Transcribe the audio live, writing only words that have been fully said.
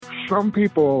some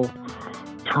people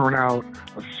turn out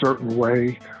a certain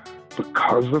way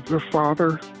because of their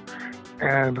father,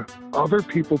 and other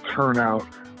people turn out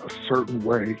a certain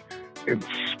way in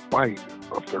spite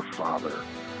of their father.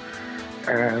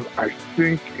 And I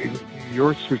think in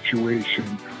your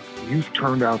situation, you've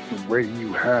turned out the way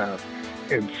you have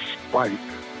in spite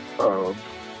of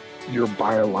your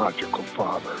biological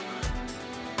father.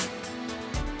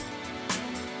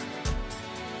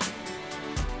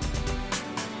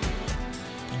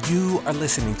 You are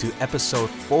listening to episode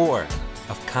 4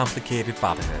 of Complicated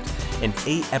Fatherhood, an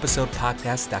 8-episode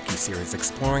podcast docuseries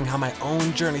exploring how my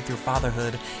own journey through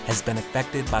fatherhood has been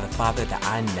affected by the father that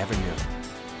I never knew.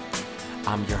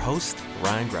 I'm your host,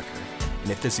 Ryan Grecker,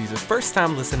 and if this is your first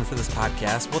time listening to this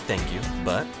podcast, well, thank you,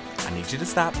 but I need you to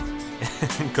stop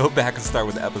and go back and start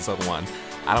with episode 1.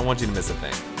 I don't want you to miss a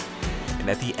thing. And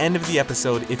at the end of the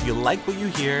episode, if you like what you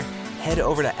hear, head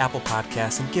over to Apple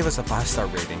Podcasts and give us a 5-star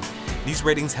rating. These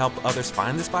ratings help others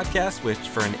find this podcast, which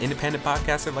for an independent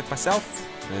podcaster like myself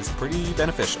is pretty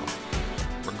beneficial.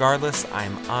 Regardless, I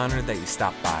am honored that you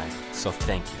stopped by, so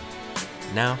thank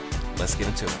you. Now, let's get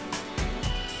into it.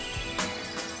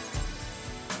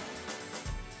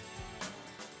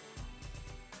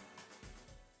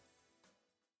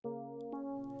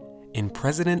 In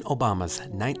President Obama's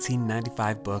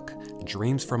 1995 book,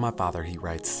 Dreams from My Father, he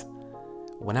writes,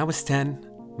 "When I was 10,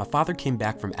 my father came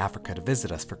back from Africa to visit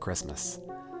us for Christmas.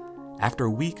 After a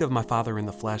week of my father in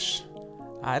the flesh,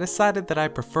 I decided that I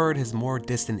preferred his more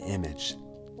distant image,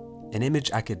 an image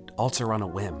I could alter on a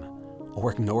whim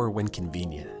or ignore when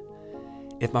convenient.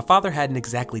 If my father hadn't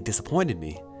exactly disappointed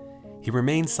me, he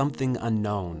remained something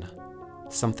unknown,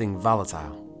 something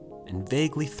volatile and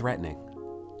vaguely threatening.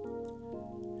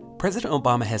 President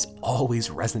Obama has always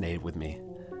resonated with me.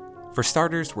 For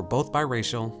starters, we're both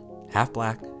biracial, half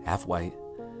black, half white.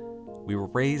 We were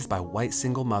raised by white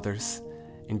single mothers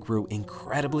and grew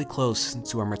incredibly close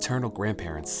to our maternal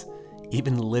grandparents,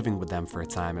 even living with them for a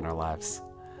time in our lives.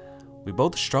 We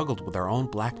both struggled with our own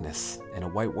blackness in a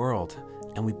white world,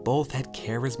 and we both had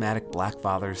charismatic black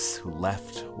fathers who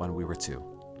left when we were 2.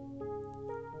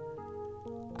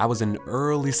 I was an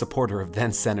early supporter of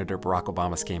then Senator Barack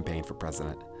Obama's campaign for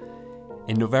president.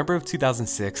 In November of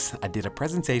 2006, I did a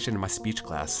presentation in my speech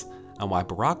class on why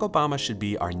Barack Obama should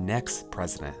be our next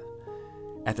president.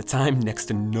 At the time, next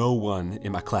to no one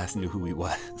in my class knew who he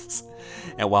was.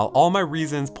 And while all my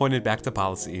reasons pointed back to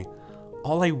policy,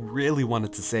 all I really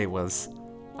wanted to say was,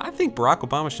 I think Barack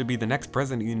Obama should be the next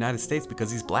president of the United States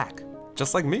because he's black,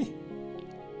 just like me.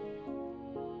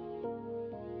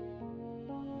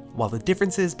 While the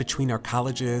differences between our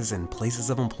colleges and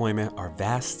places of employment are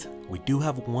vast, we do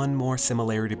have one more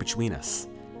similarity between us.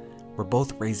 We're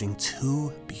both raising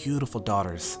 2 beautiful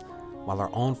daughters, while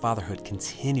our own fatherhood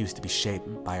continues to be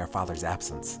shaped by our father's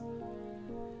absence.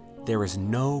 There is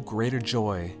no greater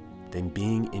joy than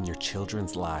being in your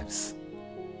children's lives.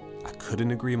 I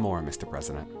couldn't agree more, Mr.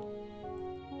 President.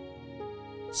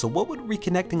 So what would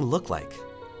reconnecting look like?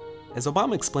 As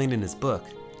Obama explained in his book,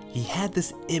 he had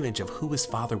this image of who his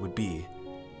father would be,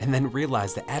 and then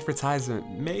realized the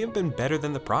advertisement may have been better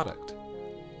than the product.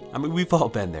 I mean, we've all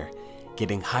been there,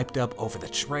 getting hyped up over the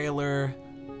trailer,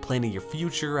 planning your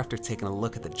future after taking a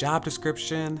look at the job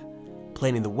description,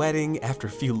 planning the wedding after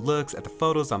a few looks at the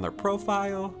photos on their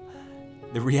profile.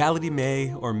 The reality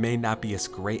may or may not be as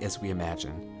great as we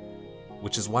imagine,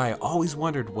 which is why I always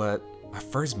wondered what my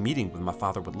first meeting with my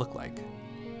father would look like.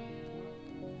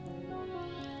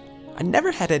 I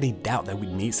never had any doubt that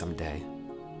we'd meet someday,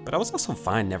 but I was also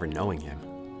fine never knowing him.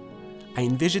 I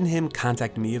envisioned him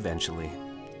contacting me eventually,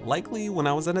 likely when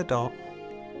I was an adult,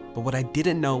 but what I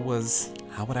didn't know was,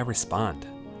 how would I respond?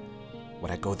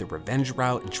 Would I go the revenge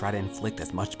route and try to inflict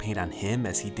as much pain on him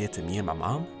as he did to me and my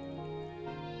mom?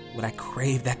 Would I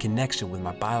crave that connection with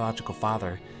my biological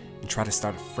father and try to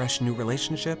start a fresh new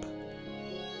relationship?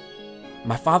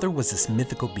 My father was this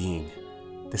mythical being,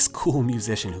 this cool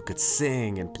musician who could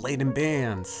sing and played in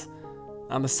bands.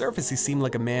 On the surface, he seemed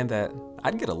like a man that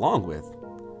I'd get along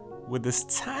with this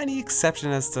tiny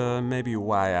exception as to maybe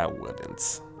why I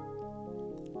wouldn't.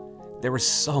 There were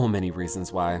so many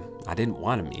reasons why I didn't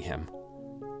want to meet him,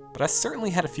 but I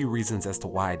certainly had a few reasons as to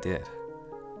why I did.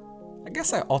 I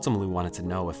guess I ultimately wanted to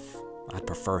know if I'd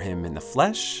prefer him in the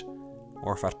flesh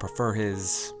or if I'd prefer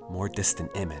his more distant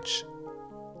image.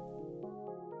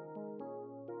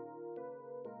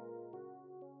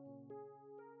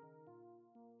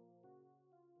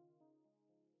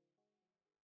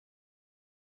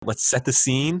 Let's set the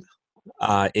scene.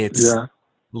 It's Yeah.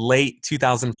 late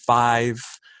 2005.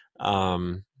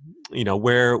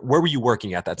 Where were you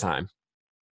working at that time?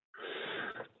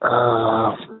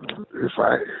 If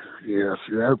I yes,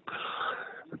 yeah.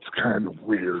 It's kind of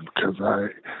weird because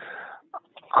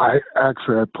I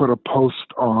actually I put a post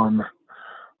on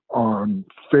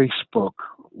Facebook,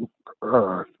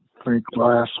 I think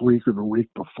last week or the week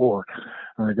before,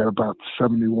 and I got about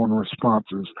 71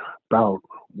 responses about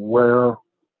where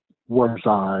was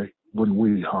I when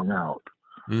we hung out,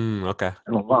 Okay.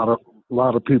 and a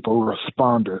lot of people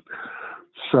responded.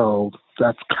 So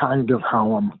that's kind of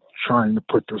how I'm trying to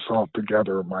put this all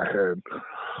together in my head.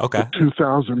 Okay. But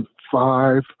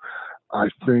 2005, I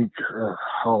think.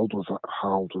 How old was I?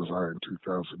 How old was I in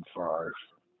 2005?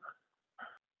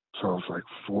 So I was like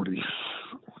 40,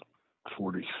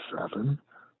 47.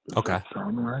 Does Okay. that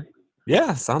sound right?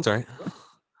 Yeah, sounds right.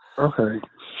 Okay.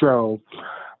 So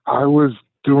I was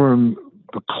doing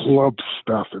the club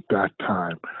stuff at that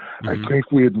time. I Mm-hmm.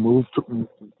 think we had moved.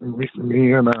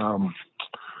 Me and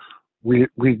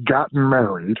we'd gotten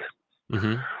married,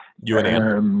 Mm-hmm. You and Ann?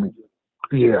 and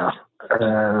yeah,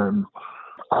 and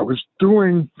I was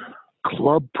doing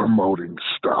club promoting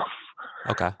stuff.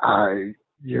 Okay. I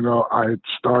had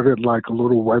started like a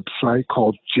little website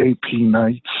called JP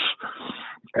Nights,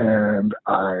 and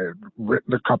I had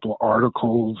written a couple of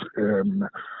articles in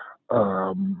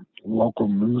local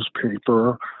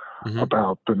newspaper Mm-hmm.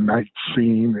 about the night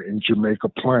scene in Jamaica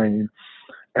Plain.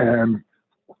 And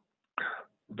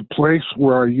the place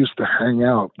where I used to hang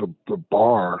out, the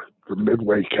bar, the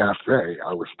Midway Cafe,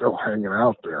 I was still hanging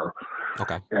out there,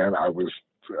 Okay. and I was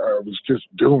just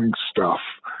doing stuff.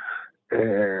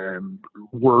 And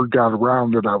word got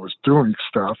around that I was doing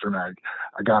stuff, and I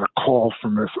got a call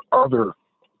from this other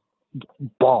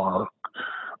bar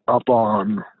up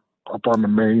on the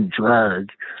main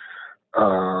drag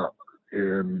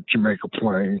in Jamaica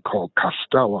Plain called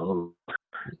Costello,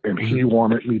 and Mm-hmm. he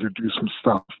wanted me to do some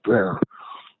stuff there.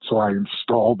 So I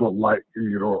installed a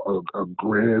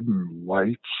grid and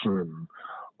lights and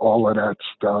all of that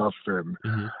stuff, and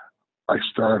Mm-hmm. I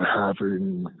started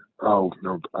having. Oh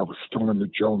no, I was still in the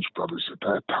Jones Brothers at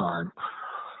that time.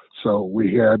 So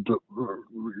we had the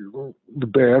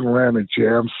band ran a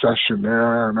jam session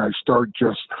there, and I started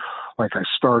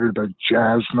a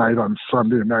jazz night on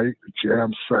Sunday night, a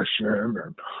jam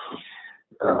session,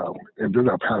 and ended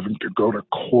up having to go to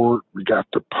court. We got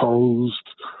deposed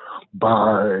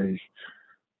by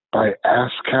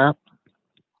ASCAP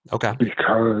Okay.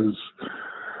 because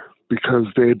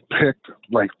they'd picked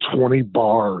like 20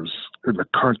 bars in the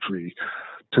country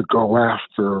to go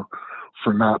after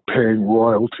for not paying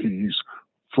royalties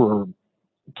for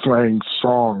playing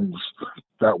songs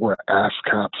that were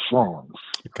ASCAP songs,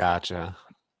 Gotcha.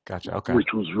 Okay. which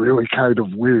was really kind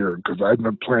of weird because I'd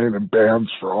been playing in bands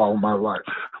for all my life.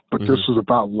 But this Mm-hmm. was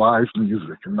about live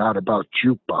music and not about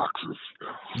jukeboxes.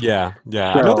 Yeah.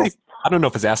 So, I don't know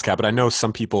if it's ASCAP, but I know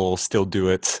some people still do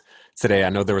it today. I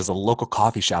know there was a local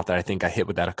coffee shop that I think I hit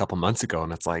with that a couple months ago,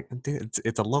 and it's like, dude,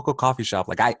 it's a local coffee shop.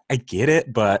 Like I get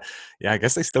it, but yeah, I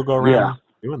guess they still go yeah, around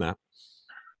doing that.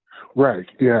 right.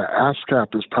 Yeah,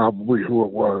 ASCAP is probably who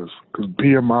it was because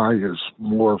BMI is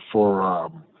more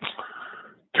for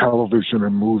television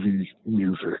and movie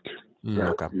music.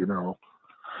 That, Okay.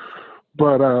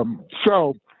 But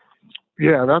so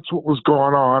yeah, that's what was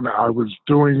going on. I was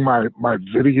doing my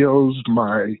videos,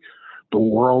 the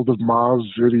World of Maz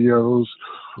videos.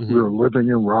 We Mm-hmm. were living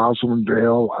in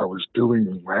Roslindale. I was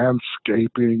doing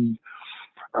landscaping.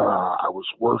 I was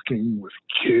working with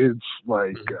kids,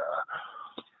 like Mm-hmm.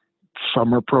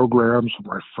 summer programs with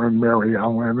my friend Mary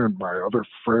Ellen and my other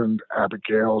friend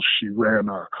Abigail. She ran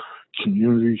a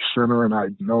community center, and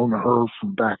I'd known her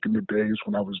from back in the days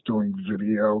when I was doing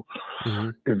video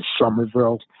Mm-hmm. in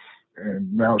Somerville.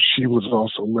 And now she was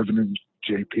also living in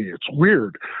JP. It's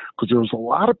weird because there was a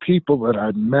lot of people that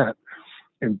I'd met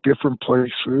in different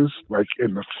places, like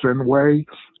in the Fenway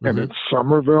and Mm-hmm. in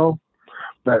Somerville,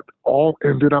 that all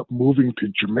ended up moving to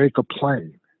Jamaica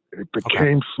Plain. It Okay.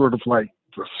 became sort of like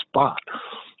the spot.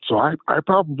 So I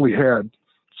probably had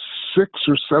 6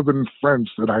 or 7 friends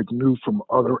that I knew from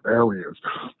other areas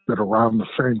that around the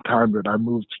same time that I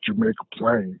moved to Jamaica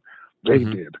Plain, they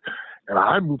Mm-hmm. did. And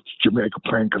I moved to Jamaica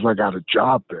Plain because I got a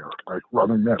job there, like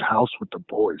running that house with the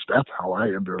boys. That's how I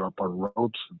ended up on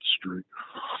Robeson Street.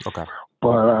 Okay.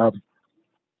 But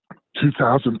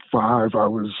 2005, I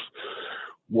was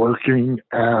working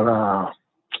at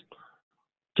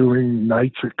doing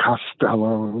nights at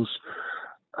Costello's.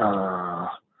 I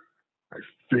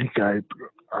think I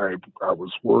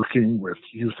was working with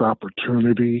Youth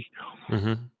Opportunity.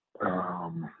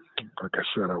 Mm-hmm. Like I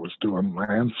said, I was doing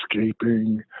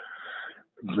landscaping.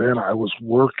 Then I was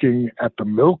working at the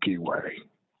Milky Way.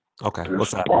 Okay. This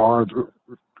What's that? bar, it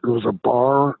was a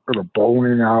bar and a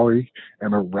bowling alley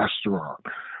and a restaurant.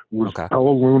 Was Okay. Bella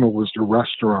Luna was the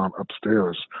restaurant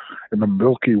upstairs, and the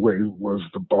Milky Way was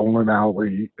the bowling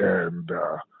alley and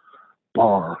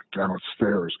bar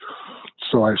downstairs.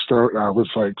 So I was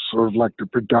like sort of like the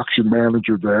production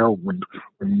manager there. When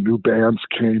new bands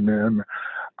came in,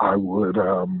 I would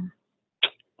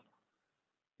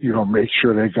make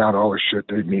sure they got all the shit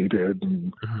they needed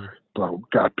and Hmm.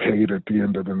 got paid at the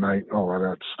end of the night and all of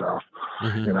that stuff.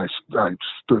 Hmm. And I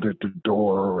stood at the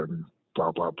door and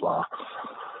blah blah blah.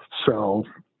 So,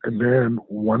 and then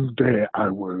one day I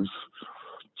was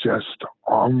just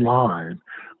online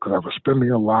because I was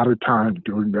spending a lot of time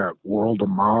doing that World of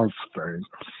Mars thing,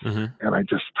 Hmm. and I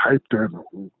just typed in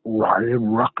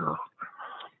Ryan Rucker.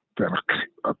 Then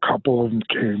a couple of them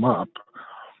came up.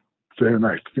 Then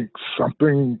I think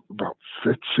something about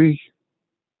Fitzy.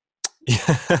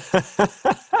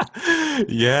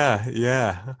 Yeah,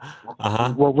 yeah.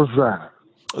 Uh-huh. What was that?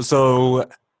 So,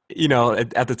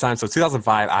 at the time, so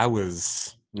 2005, I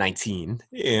was 19,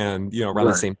 and around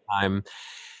the Right. same time,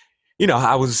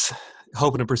 I was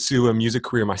hoping to pursue a music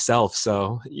career myself.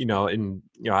 So,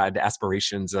 I had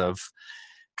aspirations of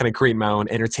kind of creating my own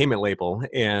entertainment label,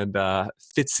 and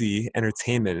Fitzy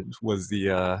Entertainment was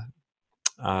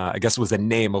I guess was the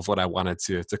name of what I wanted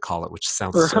to call it, which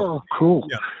sounds so Oh, cool.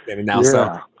 and now. So,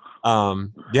 Yeah.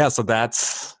 yeah, so that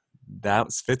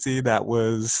was Fitzy. That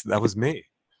was me.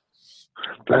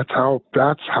 That's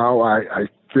how I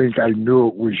think I knew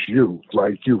it was you,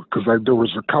 like you, because there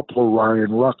was a couple of Ryan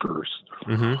Ruckers,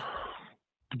 Hmm.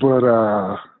 but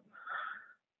I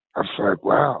was like,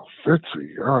 wow,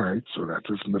 Fitzy. All right, so that's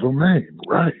his middle name.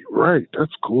 Right, right.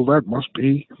 That's cool. That must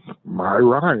be my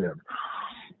Ryan.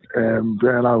 And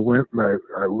then I went and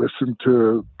I listened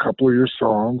to a couple of your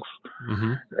songs,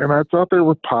 Hmm. and I thought they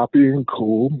were poppy and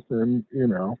cool. And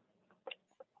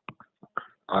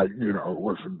it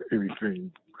wasn't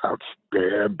anything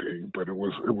outstanding, but it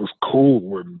was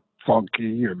cool and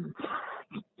funky. And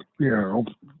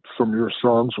some of your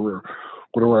songs were.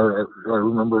 What do I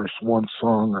remember? This one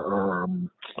song,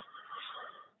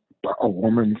 a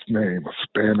woman's name, a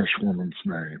Spanish woman's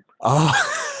name. Oh,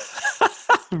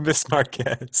 Miss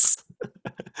Marquez.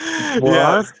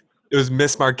 Yeah, What? it was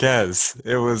Miss Marquez.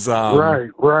 It was Right,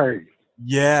 right.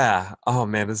 yeah. Oh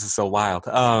man, this is so wild.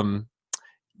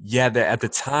 Yeah, at the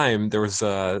time there was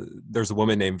a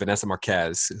woman named Vanessa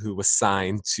Marquez who was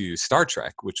signed to Star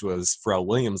Trek, which was Pharrell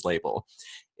Williams' label,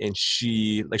 and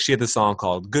she had this song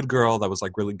called "Good Girl" that was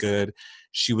like really good.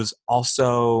 She was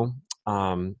also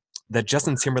that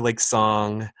Justin Timberlake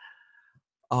song.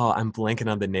 Oh, I'm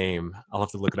blanking on the name. I'll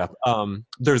have to look it up.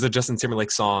 There's a Justin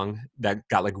Timberlake song that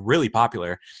got like really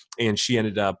popular, and she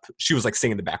was like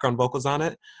singing the background vocals on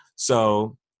it.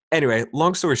 So anyway,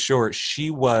 long story short,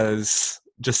 she was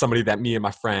just somebody that me and my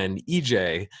friend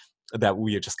EJ that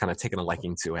we had just kind of taken a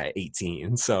liking to at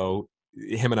 18. So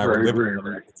him and I were Right, living right, together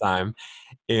right. at the time,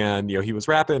 and he was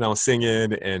rapping, I was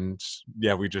singing, and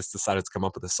yeah, we just decided to come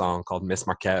up with a song called Miss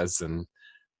Marquez, and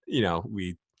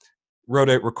we wrote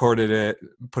it, recorded it,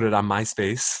 put it on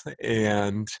MySpace,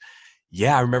 and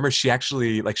yeah, I remember she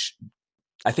actually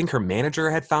I think her manager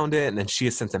had found it, and then she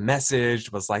had sent a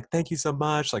message, was like, "Thank you so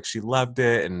much," like she loved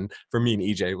it, and for me and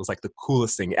EJ, it was like the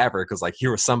coolest thing ever because like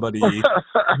here was somebody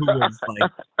who was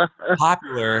like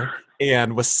popular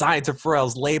and was signed to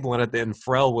Pharrell's label, and at the end,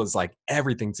 Pharrell was like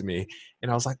everything to me.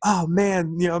 And I was like, oh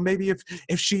man, maybe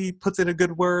if she puts in a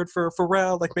good word for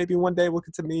Pharrell, like maybe one day we'll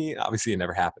get to me. Obviously, it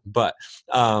never happened, but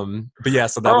yeah,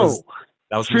 so that was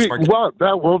Oh, Miss see, Marquez. well,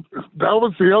 that was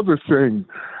the other thing.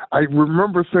 I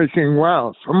remember thinking,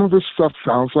 wow, some of this stuff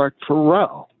sounds like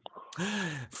Pharrell.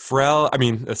 Pharrell, I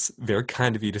mean, that's very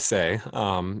kind of you to say.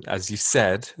 As you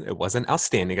said, it wasn't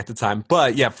outstanding at the time,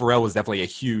 but yeah, Pharrell was definitely a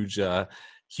huge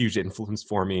influence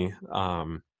for me.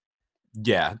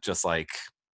 Yeah, just like,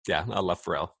 yeah, I love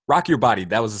Pharrell. Rock Your Body,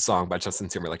 that was a song by Justin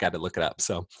Timberlake. I had to look it up.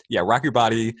 So yeah, Rock Your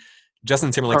Body,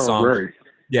 Justin Timberlake Oh, song. right.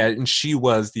 Yeah, and she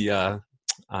was uh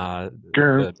Gun,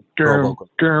 the girl gun, vocal.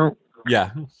 gun, Yeah.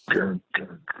 gun,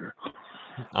 gun, gun.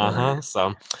 Right. Uh-huh.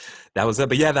 So that was it.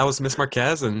 But yeah, that was Miss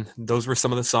Marquez, and those were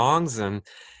some of the songs. And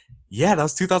yeah, that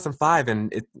was 2005.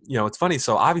 And it's funny.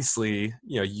 So obviously,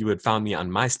 you had found me on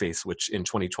MySpace, which in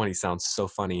 2020 sounds so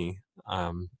funny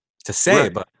to say,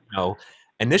 Right. but Right.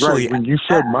 initially. When you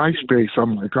said MySpace,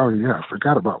 I'm like, oh yeah, I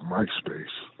forgot about MySpace.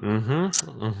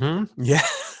 Yeah.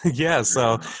 Yeah.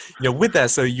 So, Yeah. with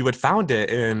that, so you had found it,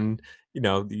 and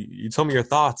you told me your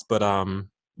thoughts, but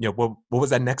what was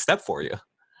that next step for you?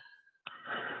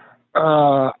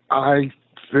 I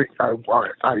think I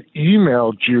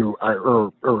emailed you,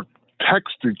 or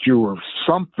texted you or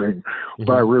something,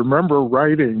 but I Hmm. remember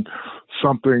writing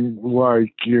something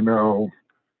like,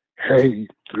 hey,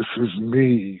 this is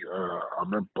me.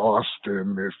 I'm in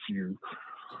Boston. If you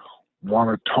want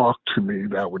to talk to me,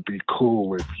 that would be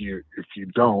cool. If you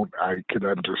don't, I can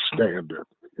understand it.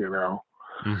 You know.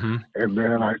 Mm-hmm. And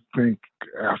then I think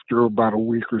after about a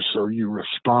week or so, you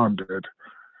responded.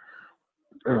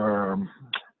 Um,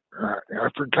 I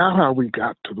forgot how we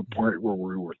got to the point where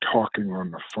we were talking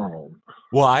on the phone.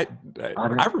 Well, I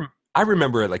don't. I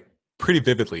remember it like pretty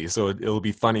vividly, so it'll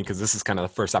be funny because this is kind of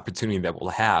the first opportunity that we'll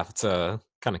have to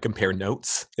kind of compare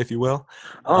notes, if you will.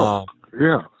 Oh, Um,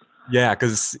 yeah. yeah,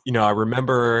 because I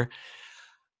remember.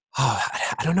 Oh,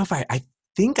 I don't know if I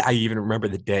think I even remember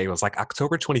the day. It was like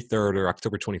October 23rd or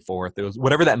October 24th. It was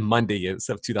whatever that Monday is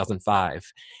of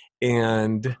 2005,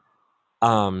 and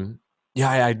um, yeah,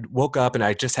 I woke up and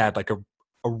I just had like a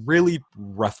really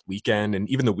rough weekend, and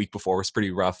even the week before was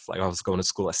pretty rough. Like I was going to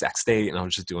school at Sac State, and I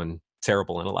was just doing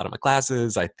terrible in a lot of my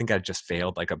classes. I think I just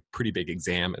failed like a pretty big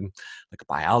exam in like a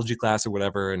biology class or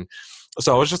whatever, and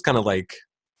so I was just kind of like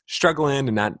struggling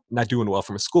and not doing well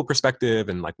from a school perspective,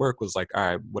 and like work was like all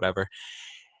right, whatever.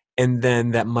 And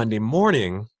then that Monday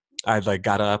morning, I like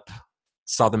got up,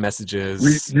 saw the We,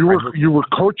 messages. you were you were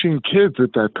coaching kids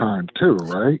at that time too,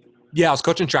 right? Yeah, I was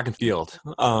coaching track and field.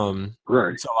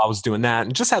 Right. So I was doing that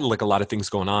and just had like a lot of things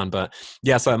going on. But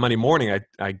yeah, so that Monday morning,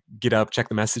 I get up, check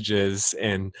the messages,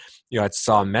 and I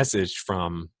saw a message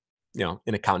from an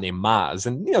account named Maz,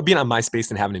 and being on MySpace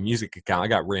and having a music account, I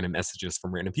got random messages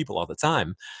from random people all the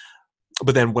time.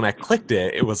 But then when I clicked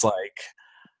it, it was like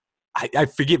I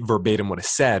forget verbatim what it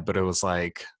said, but it was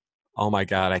like, "Oh my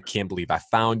God, I can't believe I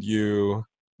found you!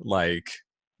 Like,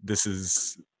 this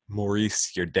is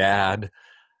Maurice, your dad."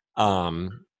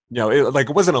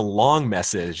 It wasn't a long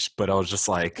message, but I was just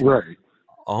like, Right.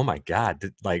 oh my God,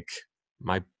 like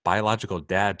my biological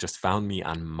dad just found me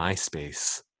on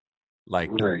MySpace. Like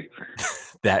Right.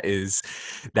 that is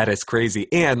crazy.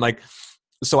 And like,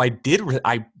 so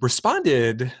I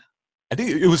responded, I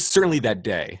think it was certainly that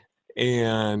day.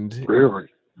 And Really.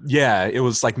 yeah, it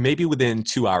was like maybe within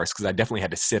 2 hours because I definitely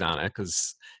had to sit on it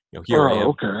because, here I Oh, am,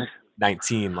 okay.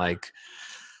 19, like,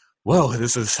 whoa,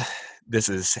 this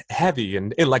is heavy.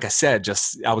 And like I said,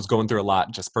 just I was going through a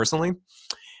lot just personally.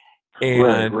 Right.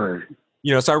 And,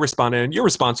 Right. so I responded, and your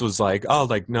response was like, oh,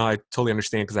 like, no, I totally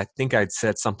understand. Cause I think I'd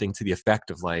said something to the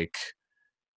effect of like,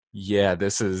 yeah,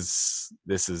 this is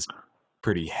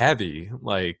pretty heavy.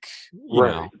 Like,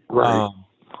 Right. Right.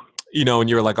 and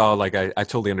you were like, oh, like, I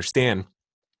totally understand.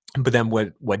 But then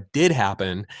what did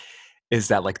happen is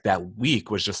that like that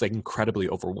week was just like incredibly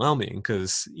overwhelming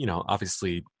because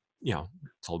obviously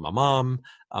told my mom.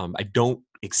 I don't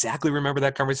exactly remember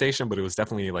that conversation, but it was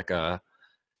definitely like a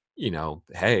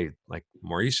hey, like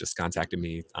Maurice just contacted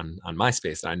me on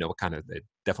MySpace, and I know what kind of it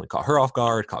definitely caught her off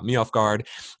guard, caught me off guard,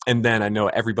 and then I know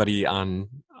everybody on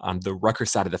the Rucker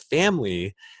side of the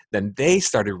family, then they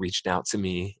started reaching out to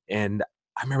me, and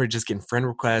I remember just getting friend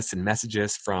requests and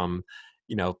messages from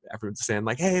everyone saying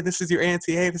like, hey, this is your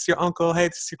auntie, hey, this is your uncle, hey,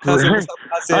 this is your cousin, what's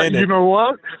Right. up, cousin? You And know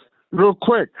what? Real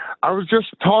quick, I was just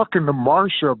talking to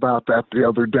Marcia about that the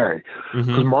other day mm-hmm,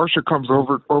 because Marcia comes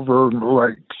over and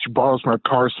like she borrows my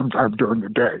car sometime during the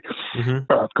day mm-hmm,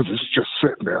 because it's just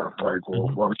sitting there. I'm like, well,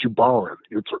 mm-hmm. why don't you borrow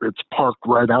it? It's parked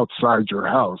right outside your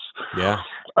house. Yeah.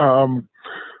 Um,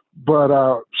 but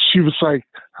she was like,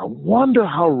 I wonder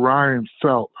how Ryan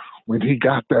felt when he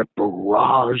got that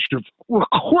barrage of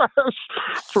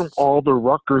requests from all the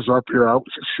Ruckers up here.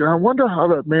 I wonder how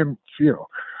that made him feel.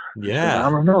 I said, Yeah. I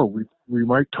don't know. We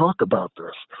might talk about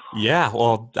this. Yeah,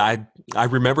 well, I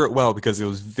remember it well because it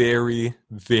was very,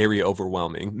 very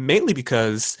overwhelming. Mainly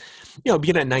because,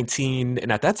 being at 19,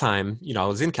 and at that time, I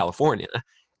was in California,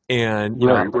 and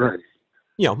Right, right,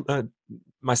 you know, uh,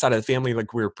 my side of the family,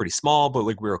 like we were pretty small, but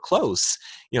like we were close,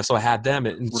 so I had them,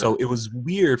 and right, so it was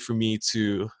weird for me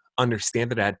to understand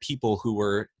that I had people who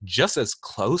were just as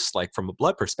close, like from a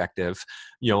blood perspective,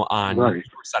 on right, your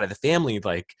side of the family,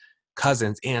 like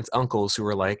cousins, aunts, uncles who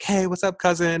were like, "Hey, what's up,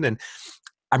 cousin?" And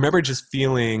I remember just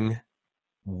feeling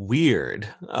weird,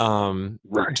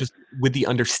 right. just with the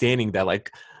understanding that,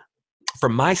 like,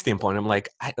 from my standpoint, I'm like,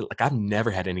 I've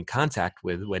never had any contact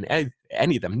with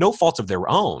any of them, no faults of their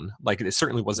own. Like, it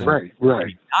certainly wasn't Right, right.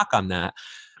 any knock on that,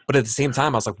 but at the same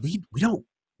time, I was like, we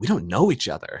don't know each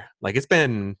other. Like, it's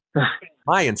been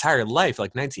my entire life,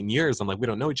 like 19 years. I'm like, we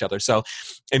don't know each other. So,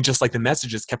 and just like the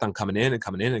messages kept on coming in and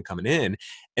coming in and coming in,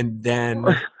 and then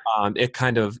it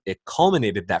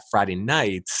culminated that Friday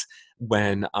night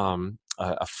when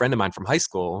a friend of mine from high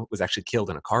school was actually killed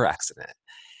in a car accident.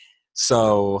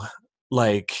 So,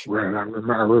 like, Right. I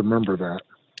remember that.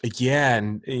 yeah,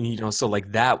 and so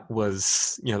like that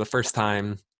was the first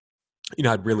time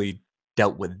I'd really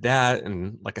dealt with that.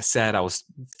 And like I said, I was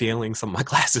failing some of my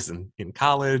classes in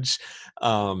college.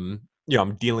 I'm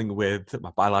dealing with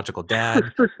my biological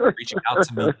dad reaching out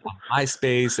to me on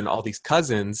MySpace and all these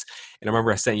cousins. And I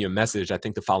remember I sent you a message, I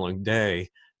think the following day.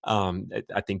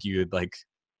 I think you had like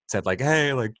said like,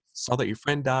 hey, like saw that your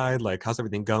friend died. Like, how's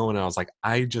everything going? And I was like,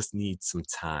 I just need some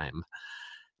time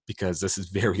because this is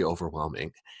very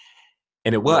overwhelming.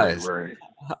 And it was, Right.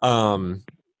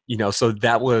 so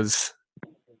that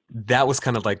was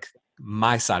kind of like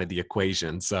my side of the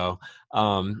equation. So,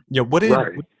 what did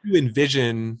Right. you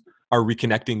envision our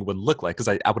reconnecting would look like? Because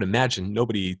I would imagine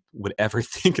nobody would ever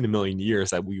think in a million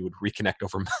years that we would reconnect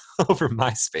over over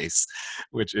MySpace,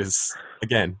 which is,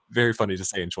 again, very funny to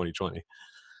say in 2020.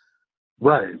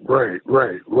 Right.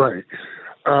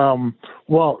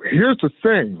 Well, here's the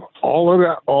thing. All of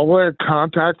that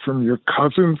contact from your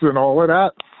cousins and all of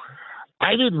that,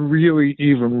 I didn't really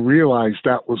even realize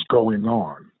that was going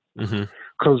on. Mm-hmm.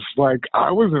 Because, like,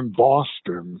 I was in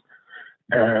Boston,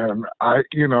 and I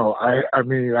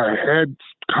had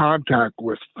contact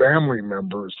with family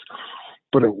members,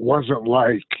 but it wasn't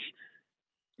like,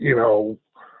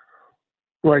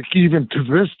 like even to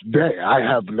this day, I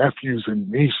have nephews and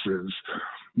nieces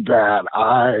that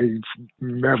I've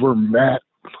never met,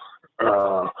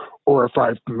 or if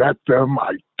I've met them,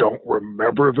 I don't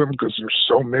remember them because there's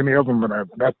so many of them, and I've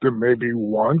met them maybe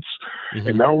once,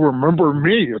 and they'll remember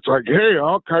me. It's like, hey,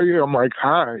 I'll call you. I'm like,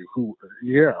 hi, who?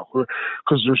 Yeah,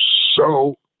 because there's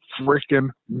so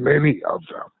freaking many of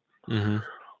them. Mm-hmm.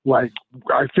 Like,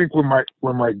 I think when my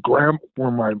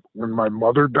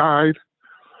mother died,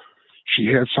 she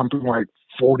had something like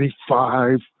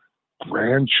 45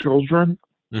 grandchildren,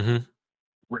 Mm-hmm.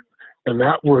 and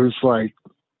that was like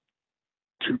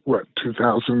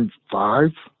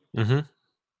 2005. Mm-hmm.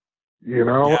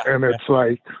 And it's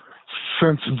like,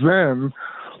 since then,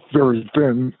 there's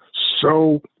been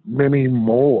so many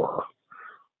more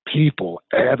people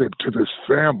added to this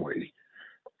family.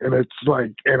 And it's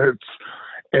like, and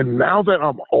now that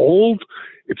I'm old,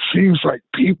 it seems like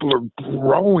people are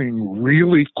growing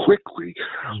really quickly.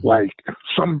 Mm-hmm. Like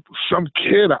some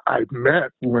kid I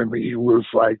met when he was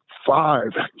like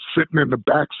 5, sitting in the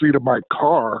back seat of my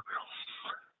car.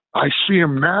 I see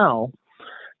him now,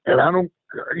 and I don't,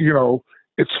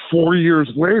 it's 4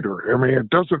 years later. I mean, it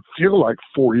doesn't feel like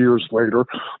 4 years later,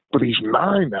 but he's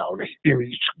 9 now, and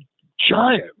he's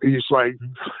giant. He's like,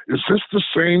 is this the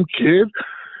same kid?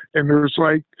 And there's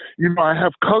like, I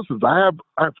have cousins. I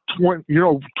have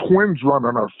twins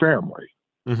running our family.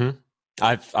 Mm-hmm.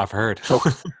 I've heard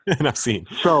and I've seen.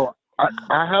 So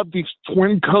I have these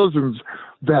twin cousins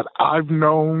that I've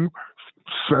known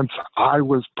since I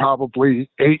was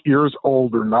probably 8 years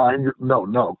old or 9.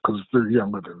 No, because they're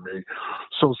younger than me.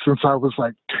 So since I was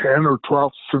like 10 or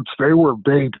 12, since they were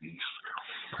babies,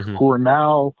 Mm-hmm. who are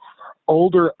now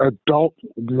older adult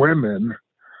women,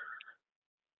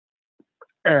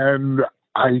 and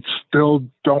I still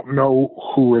don't know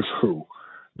who is who.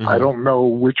 Mm-hmm. I don't know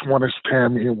which one is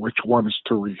Tammy and which one is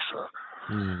Teresa.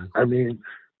 Mm-hmm. I mean,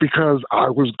 because I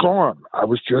was gone. I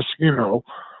was just,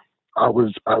 I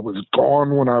was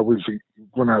gone when I was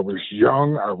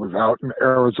young. I was out in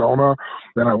Arizona.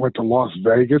 Then I went to Las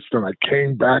Vegas. Then I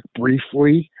came back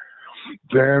briefly.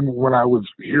 Then when I was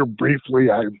here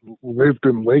briefly, I lived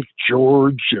in Lake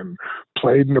George and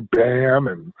played in a band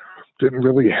and didn't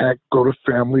really go to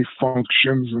family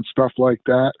functions and stuff like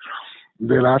that.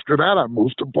 Then after that, I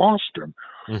moved to Boston.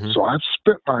 Mm-hmm. So I've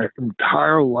spent my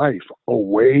entire life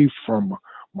away from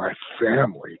my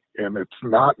family. And it's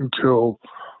not until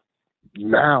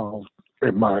now,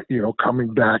 in my,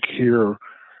 coming back here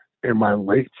in my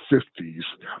late 50s,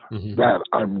 Mm-hmm. that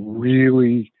I'm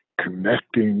really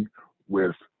connecting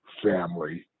with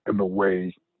family in the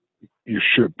way you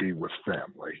should be with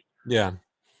family. Yeah.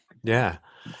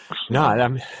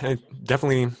 No, it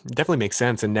definitely makes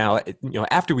sense. And now,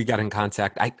 after we got in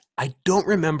contact, I don't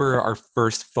remember our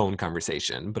first phone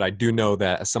conversation, but I do know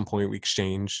that at some point we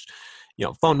exchanged,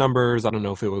 phone numbers. I don't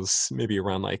know if it was maybe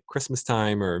around like Christmas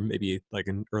time or maybe like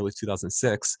in early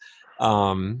 2006.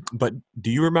 But do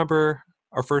you remember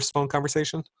our first phone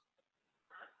conversation?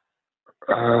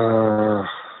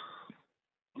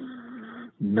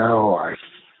 No, I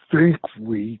think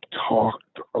we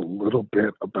talked a little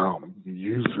bit about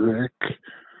music.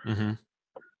 Mm-hmm.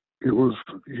 It was,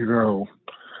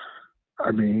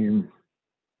 I mean,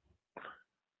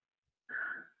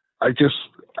 I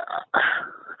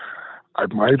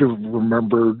might have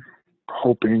remembered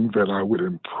hoping that I would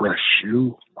impress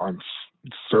you on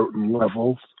certain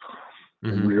levels.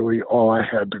 Mm-hmm. Really, all I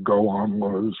had to go on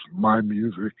was my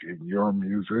music and your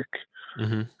music.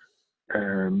 Mm-hmm.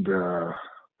 And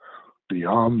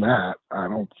beyond that, I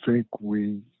don't think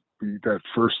we that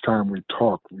first time we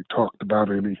talked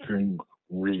about anything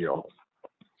real.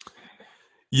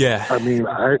 Yeah. I mean,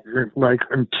 I like,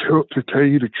 until, to tell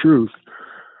you the truth,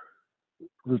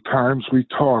 the times we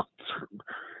talked,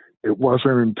 it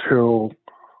wasn't until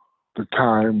the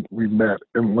time we met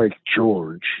in Lake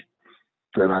George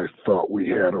that I thought we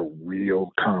had a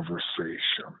real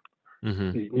conversation.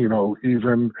 Mm-hmm. You know,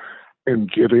 even in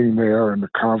getting there and the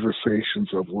conversations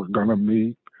of, we're going to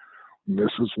meet, and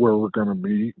this is where we're going to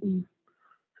meet. And,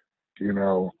 you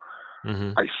know,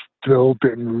 Mm-hmm. I still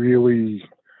didn't really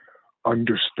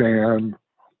understand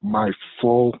my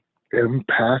full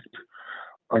impact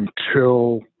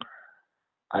until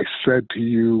I said to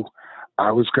you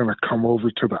I was going to come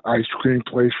over to the ice cream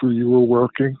place where you were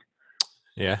working.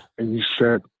 Yeah. And you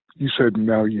said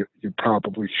no, you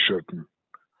probably shouldn't.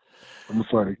 I was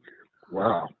like,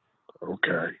 wow,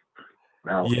 okay.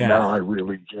 Now I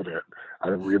really get it. I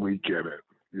really get it,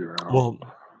 you know. Well,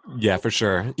 yeah, for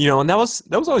sure. You know, and that was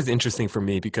always interesting for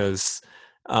me because,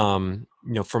 you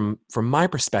know, from my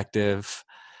perspective,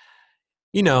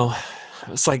 you know,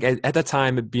 it's like at that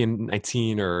time, being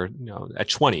 19 or, you know, at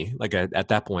 20, like at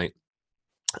that point,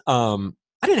 I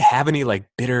didn't have any like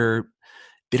bitter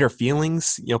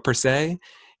feelings, you know, per se.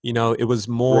 You know, it was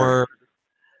Right, more,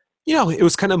 you know, it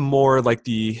was kind of more like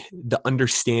the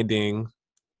understanding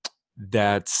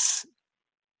that,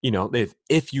 you know,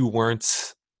 if you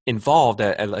weren't involved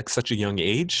at like such a young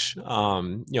age, you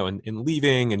know, in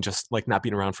leaving and just like not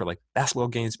being around for like basketball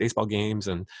games, baseball games.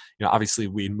 And, you know, obviously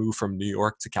we moved from New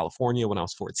York to California when I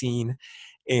was 14.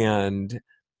 And,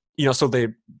 you know, so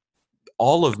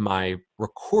all of my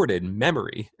recorded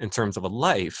memory in terms of a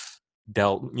life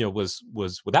you know, was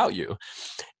without you.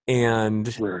 And,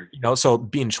 right, you know, so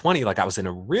being 20, like I was in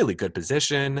a really good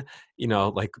position. You know,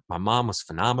 like my mom was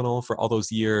phenomenal for all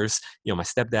those years. You know, my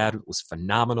stepdad was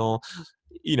phenomenal.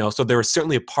 You know, so there was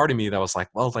certainly a part of me that was like,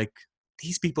 well, like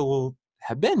these people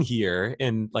have been here,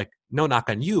 and like, no knock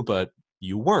on you, but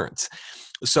you weren't.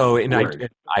 So, and right.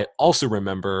 I also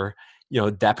remember, you know,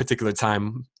 that particular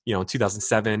time, you know, in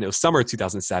 2007, it was summer of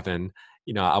 2007,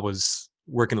 you know, I was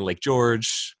working in Lake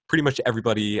George. Pretty much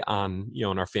everybody on, you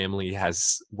know, in our family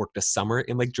has worked a summer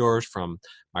in Lake George, from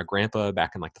my grandpa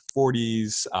back in like the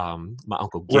 40s, my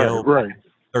uncle Right, Gil back right. in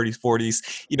the 30s,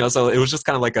 40s, you know, so it was just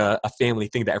kind of like a family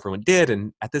thing that everyone did.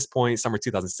 And at this point, summer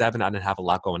 2007, I didn't have a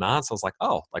lot going on. So I was like,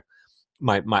 oh, like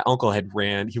my uncle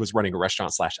he was running a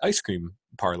restaurant / ice cream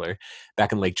parlor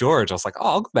back in Lake George. I was like, oh,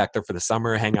 I'll go back there for the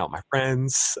summer, hang out with my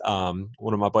friends.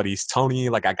 One of my buddies, Tony,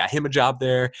 like I got him a job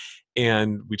there,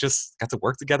 and we just got to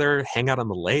work together, hang out on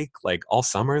the lake like all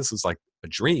summer. This was like a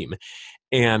dream.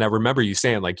 And I remember you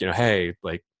saying like, you know, hey,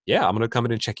 like, yeah, I'm going to come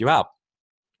in and check you out.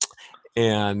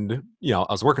 And, you know,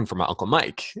 I was working for my Uncle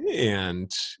Mike,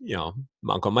 and, you know,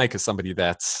 my Uncle Mike is somebody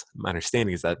that's, my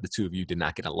understanding is that the two of you did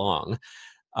not get along.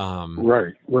 Um,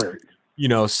 Right, right. you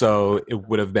know, so it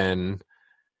would have been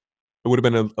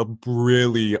a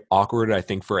really awkward, I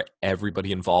think, for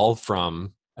everybody involved,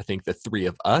 from I think the three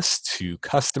of us to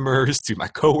customers to my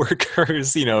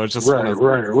coworkers. You know, it's just one Right, of those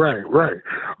right, things like, right, right.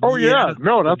 Oh yeah, yeah,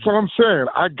 no, that's what I'm saying.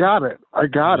 I got it. I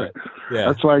got yeah, it. yeah,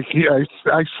 That's like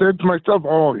I said to myself,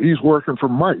 oh, he's working for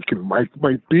Mike, and Mike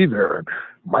might be there, and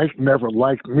Mike never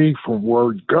liked me from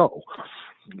word go.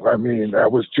 I mean,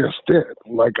 that was just it.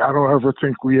 Like, I don't ever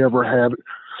think we ever had.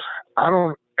 I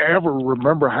don't ever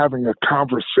remember having a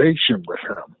conversation with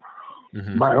him.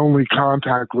 hmm, My only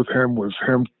contact with him was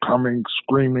him coming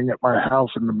screaming at my house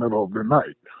in the middle of the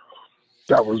night.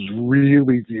 That was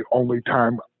really the only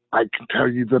time I can tell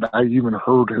you that I even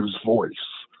heard his voice.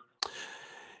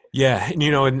 yeah. And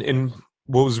you know, and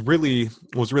what was really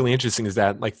interesting is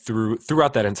that like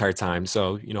throughout that entire time.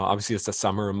 So you know, obviously it's the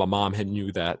summer, and my mom had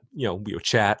knew that, you know, we would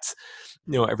chat,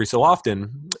 you know, every so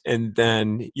often. And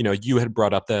then, you know, you had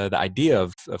brought up the idea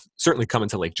of certainly coming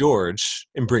to Lake George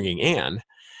and bringing Anne,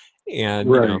 and,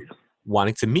 you know, Right.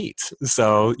 wanting to meet.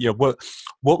 So, you know,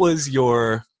 what was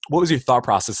your thought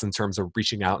process in terms of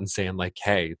reaching out and saying like,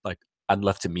 hey, like I'd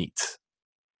love to meet?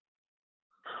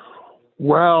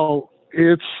 Well,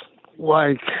 it's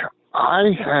like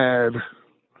I had,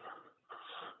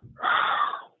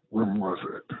 when was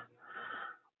it?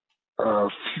 A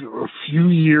few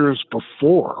years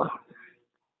before,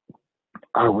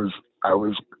 I was I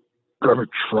was gonna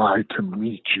try to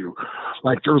meet you.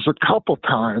 Like, there was a couple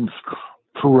times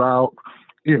throughout,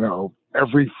 you know,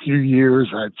 every few years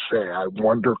I'd say, I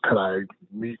wonder, could I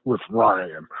meet with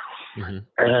Ryan? Hmm.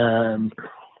 And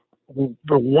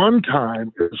the one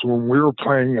time is when we were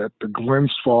playing at the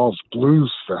Glens Falls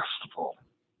Blues Festival.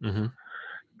 Hmm.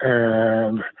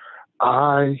 And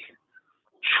I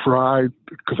tried,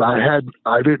 because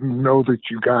I didn't know that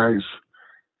you guys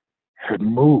had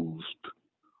moved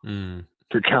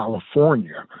to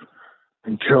California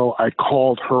until I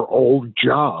called her old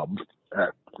job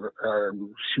at,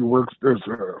 she works as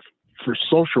for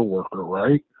social worker,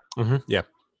 right? Mm-hmm. Yeah.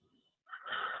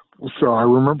 So I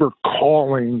remember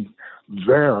calling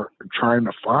there trying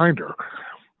to find her.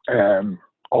 And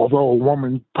although a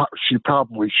woman, she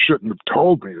probably shouldn't have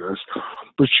told me this,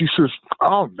 but she says,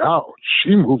 "Oh no,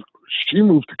 she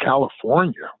moved to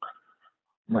California."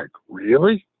 I'm like,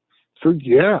 "Really?" So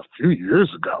yeah, a few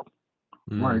years ago.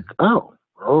 I'm like, "Oh,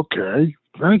 okay,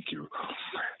 thank you."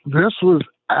 This was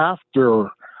after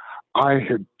I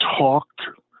had talked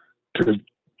to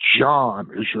John,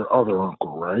 is your other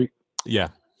uncle, right? Yeah.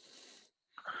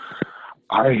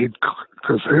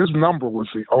 Because his number was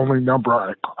the only number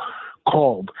I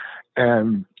called,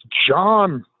 and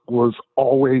John was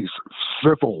always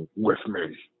civil with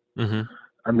me. Mm-hmm.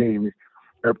 I mean,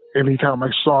 anytime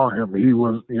I saw him, he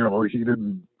was, he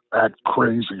didn't act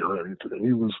crazy or anything.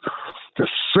 He was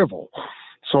just civil.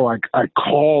 So I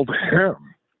called him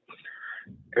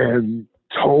and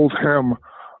told him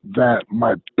that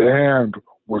my band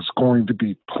was going to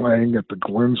be playing at the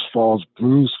Glens Falls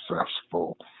Blues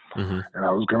Festival, and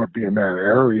I was going to be in that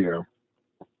area.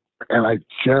 And I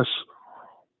just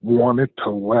wanted to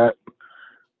let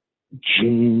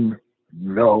Gene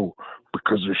know,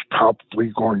 because there's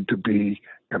probably going to be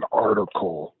an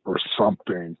article or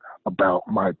something about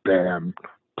my band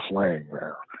playing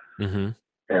there. Mm-hmm.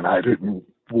 And I didn't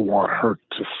want her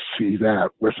to see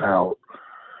that without.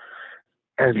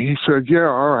 And he said, "Yeah,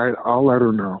 all right, I'll let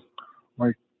her know." I'm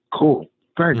like, "Cool,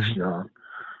 thanks, John."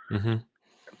 Mm-hmm.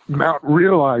 Not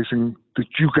realizing that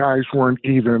you guys weren't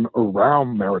even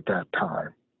around there at that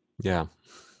time. Yeah.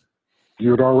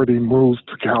 You had already moved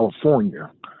to California.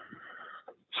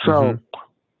 So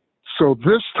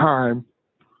this time,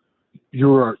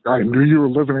 I knew you were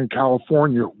living in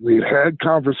California. We had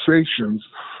conversations.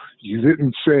 You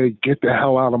didn't say, "Get the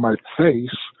hell out of my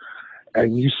face."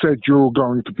 And you said you were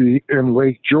going to be in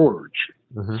Lake George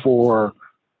for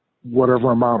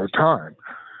whatever amount of time.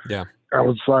 Yeah. I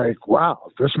was like, wow,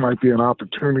 this might be an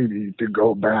opportunity to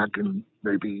go back and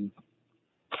maybe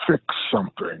fix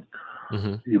something.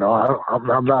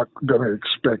 I'm not going to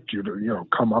expect you to,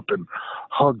 come up and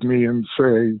hug me and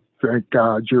say, "Thank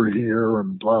God you're here,"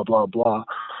 and blah, blah, blah.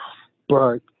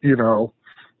 But,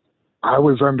 I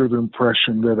was under the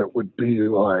impression that it would be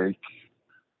like,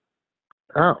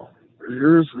 oh,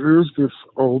 here's this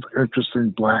old,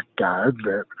 interesting black guy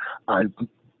that I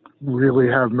really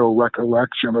have no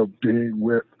recollection of being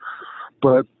with,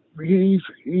 but he's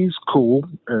cool,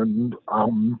 and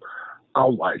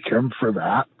I'll like him for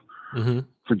that,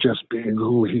 for just being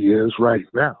who he is right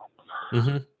now.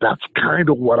 That's kind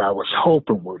of what I was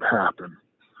hoping would happen.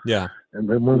 Yeah. And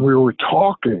then when we were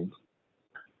talking,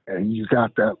 and you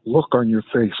got that look on your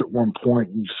face at one point,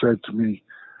 and you said to me,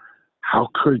 "How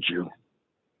could you?"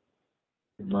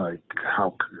 Like,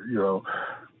 how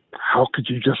could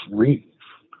you just leave?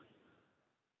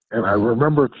 And I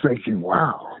remember thinking,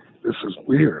 wow, this is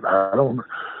weird.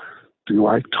 Do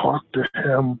I talk to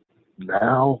him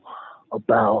now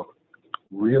about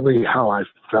really how I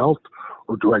felt,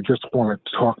 or do I just want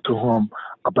to talk to him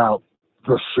about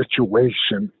the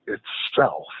situation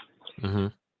itself?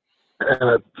 And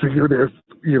I figured if,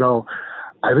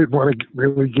 I didn't want to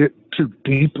really get too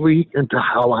deeply into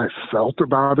how I felt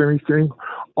about anything,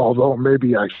 although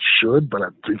maybe I should, but I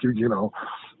figured,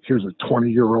 here's a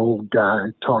 20-year-old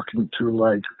guy talking to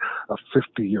like a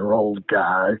 50-year-old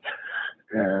guy.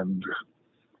 And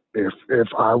if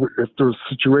the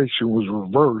situation was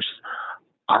reversed,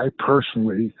 I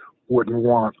personally wouldn't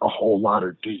want a whole lot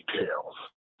of details.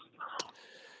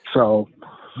 So,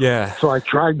 yeah. So I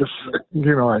tried to say,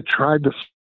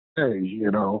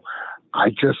 I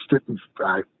just didn't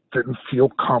feel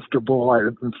comfortable. I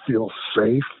didn't feel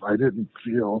safe. I didn't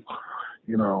feel,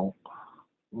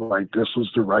 like this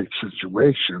was the right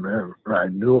situation. And I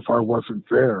knew if I wasn't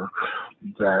there,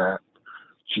 that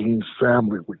Gene's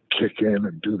family would kick in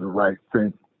and do the right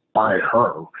thing by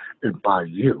her and by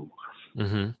you.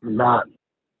 Not,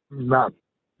 not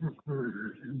in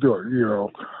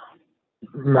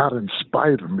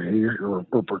spite of me or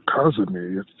because of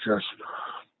me. It's just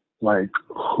like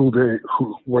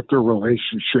what their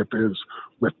relationship is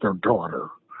with their daughter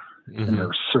and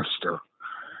their sister.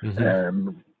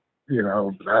 And,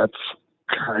 that's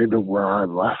kind of where I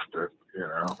left it,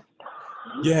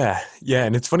 Yeah. Yeah.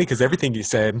 And it's funny because everything you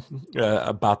said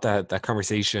about that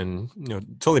conversation,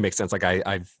 totally makes sense. Like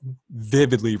I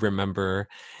vividly remember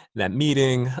that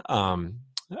meeting.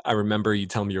 I remember you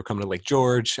telling me you were coming to Lake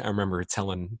George. I remember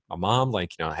telling my mom,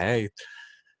 like, hey,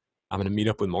 I'm going to meet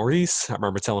up with Maurice. I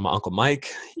remember telling my Uncle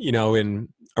Mike, and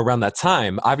around that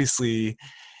time, obviously,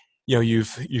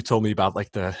 you told me about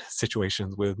like the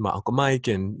situations with my Uncle Mike,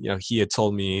 and he had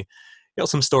told me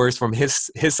some stories from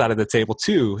his side of the table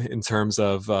too, in terms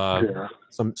of Yeah.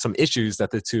 some issues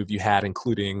that the two of you had,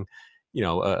 including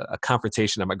a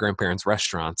confrontation at my grandparents'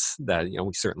 restaurants that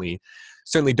we certainly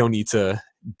don't need to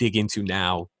dig into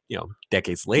now,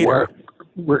 decades later.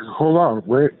 What? Wait, hold on.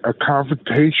 Wait, a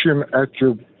confrontation at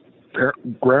your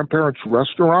grandparents'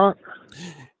 restaurant?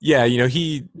 Yeah,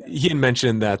 he had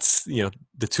mentioned that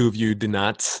the two of you did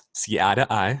not see eye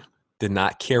to eye, did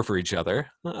not care for each other,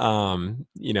 and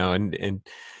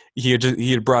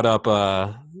he had brought up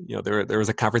there was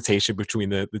a confrontation between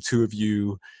the two of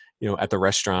you, at the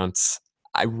restaurants.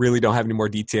 I really don't have any more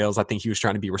details. I think he was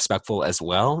trying to be respectful as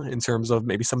well in terms of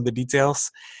maybe some of the details,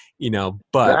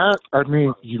 but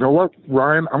You know what,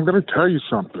 Ryan? I'm going to tell you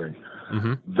something.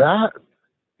 mm-hmm. That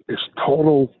is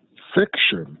total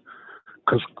fiction.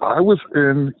 Because I was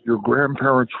in your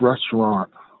grandparents' restaurant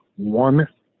one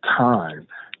time,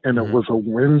 and Mm-hmm. it was a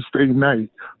Wednesday night,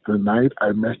 the night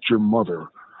I met your mother.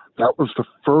 That was the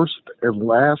first and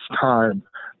last time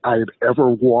I had ever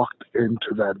walked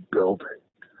into that building.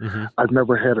 Mm-hmm. I've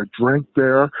never had a drink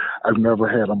there. I've never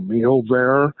had a meal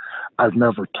there. I've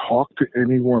never talked to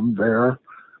anyone there.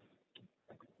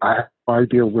 I have no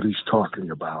idea what he's talking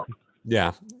about.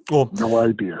 Yeah. Well, no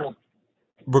idea.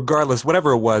 Regardless,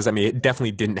 whatever it was, I mean, it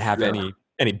definitely didn't have Yeah.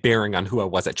 any bearing on who I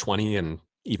was at 20, and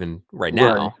even right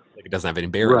now, Right. like, it doesn't have any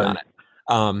bearing on it.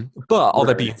 But all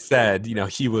that being said,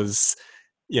 he was,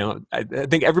 I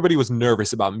think everybody was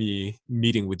nervous about me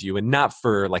meeting with you, and not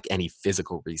for like any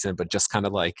physical reason, but just kind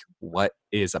of like what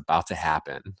is about to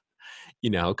happen,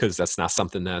 because that's not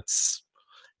something that's,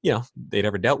 they'd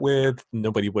ever dealt with.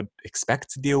 Nobody would expect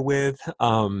to deal with.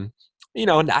 And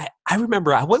I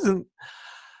remember I wasn't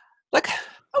like,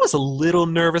 I was a little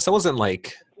nervous. I wasn't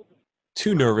like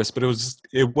too nervous, but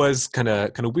it was kind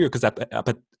of weird because up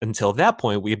until that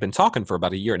point, we had been talking for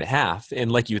about a year and a half,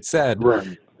 and like you had said,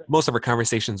 Right. most of our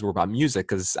conversations were about music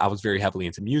because I was very heavily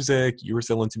into music. You were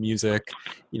still into music,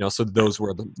 so those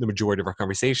were the majority of our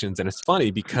conversations. And it's funny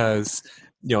because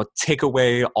take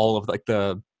away all of like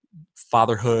the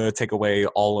fatherhood, take away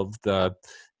all of the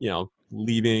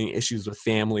leaving issues with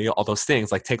family, all those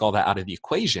things, like take all that out of the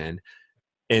equation.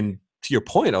 And to your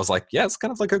point, I was like, yeah, it's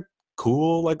kind of like a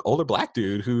cool, like older black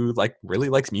dude who like really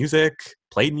likes music,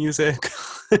 played music.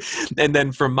 And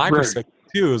then from my perspective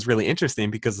too, it was really interesting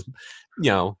because,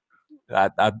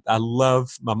 I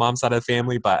love my mom's side of the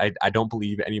family, but I don't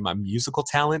believe any of my musical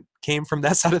talent came from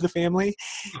that side of the family,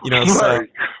 so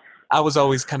I was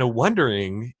always kind of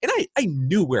wondering, and I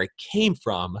knew where it came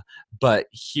from, but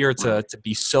here to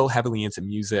be so heavily into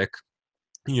music,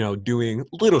 doing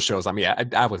little shows. I mean,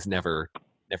 I was never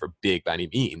big by any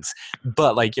means,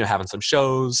 but like, having some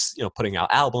shows, putting out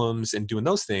albums and doing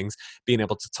those things, being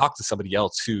able to talk to somebody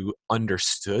else who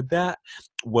understood that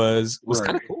was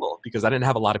kind of cool because I didn't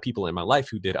have a lot of people in my life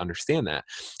who did understand that.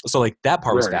 So like that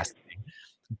part was fascinating.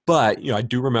 But, I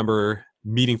do remember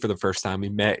meeting for the first time. We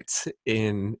met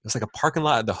it was like a parking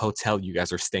lot at the hotel you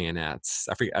guys are staying at.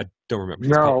 I forget. I don't remember.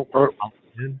 No.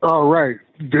 Oh, right.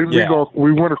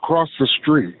 We went across the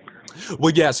street.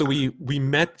 Well, yeah. So we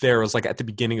met there. It was like at the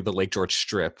beginning of the Lake George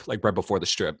Strip, like right before the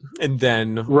Strip, and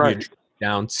then we went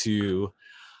down to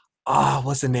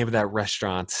what's the name of that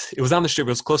restaurant? It was on the Strip.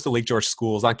 It was close to Lake George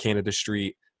Schools on Canada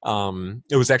Street.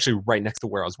 It was actually right next to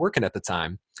where I was working at the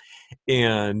time,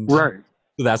 and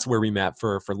so that's where we met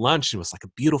for lunch. It was like a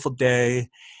beautiful day.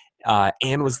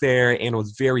 Anne was there. Anne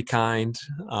was very kind,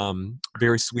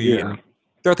 very sweet. Yeah. And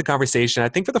throughout the conversation, I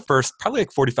think for the first probably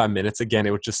like 45 minutes, again, it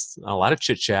was just a lot of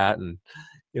chit chat and,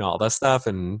 all that stuff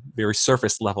and very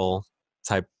surface level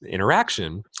type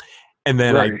interaction. And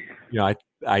then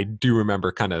I do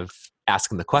remember kind of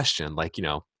asking the question, like,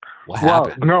 what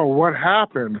happened? No, what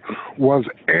happened was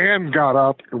Anne got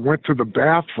up and went to the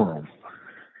bathroom,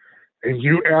 and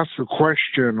you asked the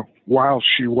question while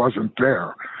she wasn't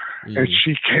there. Mm-hmm. And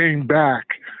she came back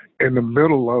in the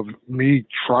middle of me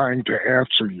trying to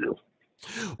answer you.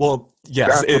 Well,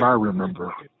 yes. That's what I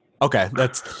remember. Okay,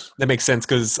 that makes sense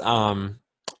because, what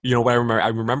I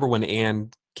remember when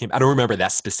Anne came. I don't remember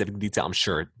that specific detail. I'm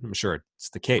sure it's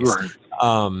the case.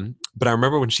 Right. But I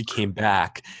remember when she came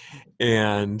back,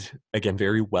 and again,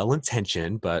 very well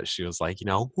intentioned, but she was like,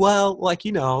 like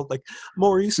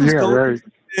Maurice was going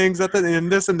through things at the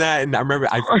end, this and that, and I remember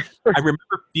I remember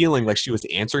feeling like she was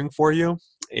answering for you,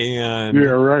 and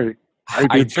I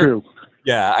did too.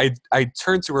 Yeah, I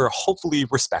turned to her, hopefully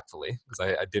respectfully,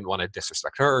 because I didn't want to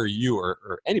disrespect her or you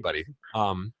or anybody.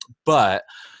 But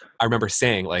I remember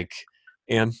saying, like,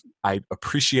 and I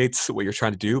appreciate what you're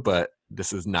trying to do, but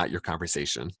this is not your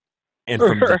conversation. And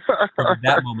from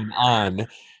that moment on,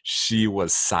 she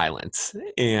was silent.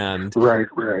 And Right,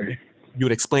 right. you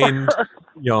would explain,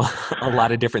 a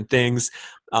lot of different things.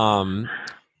 Um,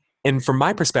 and from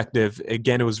my perspective,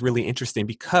 again, it was really interesting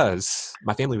because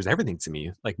my family was everything to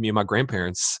me. Like me and my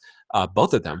grandparents,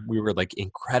 both of them, we were like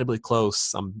incredibly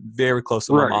close. I'm very close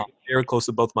to my Right. mom, very close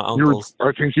to both my You uncles.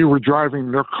 I think you were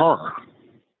driving their car.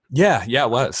 Yeah, it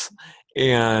was.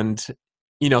 And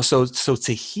so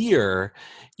to hear,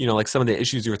 like some of the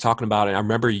issues you were talking about, and I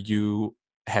remember you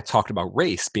had talked about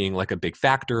race being like a big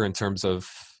factor in terms of,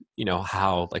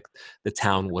 how like the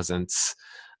town it wasn't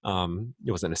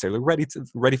necessarily ready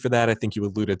for that. I think you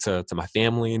alluded to my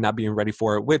family not being ready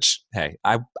for it, which, hey,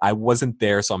 I wasn't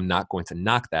there, so I'm not going to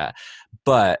knock that.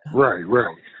 But Right,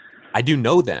 right. I do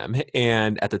know them.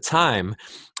 And at the time,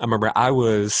 I remember I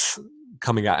was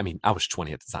coming out. I mean, I was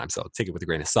 20 at the time, so take it with a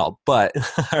grain of salt. But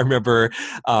I remember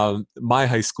my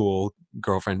high school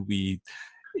girlfriend,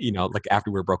 like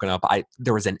after we were broken up,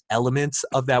 there was an element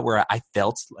of that where I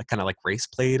felt like kind of like race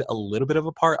played a little bit of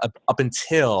a part up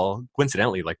until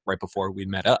coincidentally, like right before we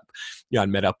met up. I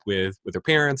met up with her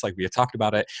parents, like we had talked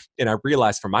about it, and I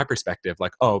realized from my perspective,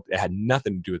 like, oh, it had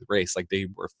nothing to do with race. Like they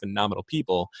were phenomenal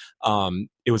people.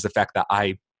 It was the fact that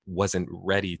I wasn't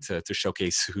ready to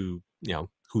showcase who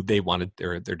they wanted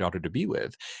their daughter to be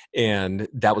with, and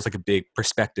that was like a big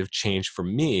perspective change for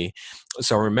me.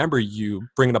 So I remember you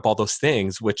bringing up all those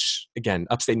things, which again,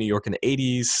 upstate New York in the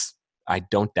 80s, I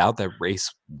don't doubt that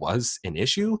race was an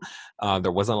issue.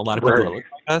 There wasn't a lot of people that Right. looked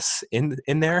like us in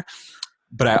there.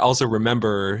 But I also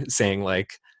remember saying,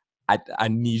 like, I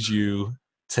need you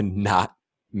to not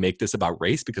make this about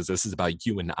race because this is about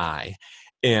you and I.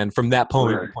 And from that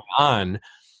point Right. on,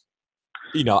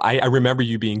 I remember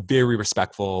you being very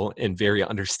respectful and very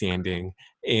understanding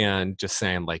and just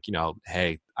saying, like,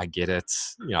 hey, I get it.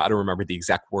 I don't remember the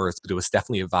exact words, but it was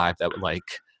definitely a vibe that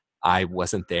like I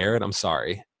wasn't there and I'm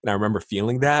sorry. And I remember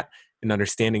feeling that and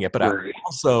understanding it. But I Right.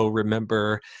 also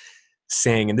remember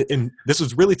saying, and this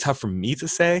was really tough for me to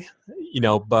say,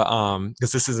 but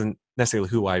because this isn't necessarily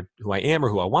who I am or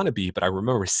who I want to be, but I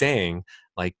remember saying,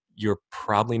 like, you're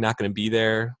probably not going to be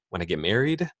there when I get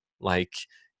married. Like,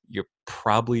 you're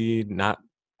probably not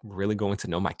really going to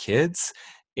know my kids.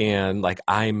 And like,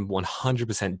 I'm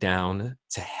 100% down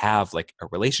to have like a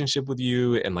relationship with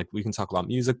you. And like, we can talk about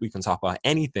music, we can talk about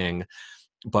anything.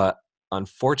 But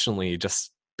unfortunately,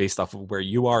 just based off of where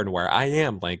you are and where I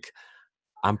am, like,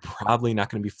 I'm probably not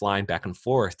going to be flying back and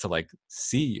forth to like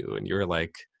see you. And you're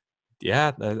like,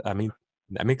 yeah, I mean,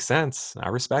 that makes sense. I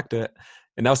respect it.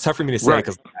 And that was tough for me to say Right.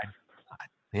 because,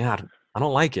 yeah, I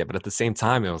don't like it. But at the same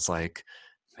time, it was like,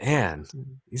 man,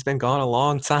 he's been gone a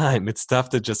long time. It's tough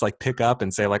to just like pick up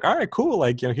and say like, all right, cool.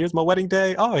 Like, here's my wedding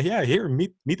day. Oh yeah, here,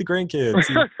 meet the grandkids.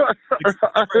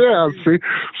 Yeah,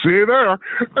 see there.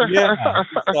 Yeah.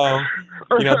 So,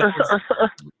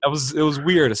 it was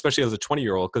weird, especially as a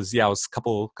 20-year-old, because I was a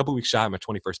couple weeks shy of my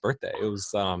 21st birthday. It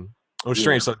was Yeah.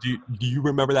 strange. So do you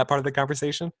remember that part of the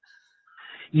conversation?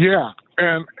 Yeah,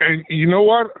 and you know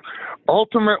what?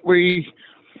 Ultimately,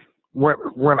 when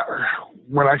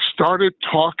I started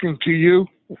talking to you,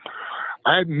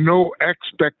 I had no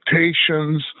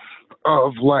expectations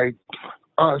of like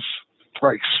us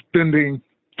like spending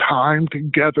time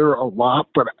together a lot.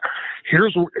 But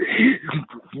here's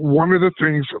one of the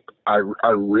things I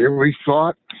really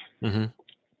thought, Mm-hmm.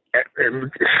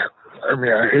 and I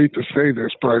mean I hate to say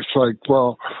this, but it's like,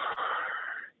 well,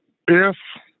 if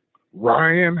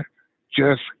Ryan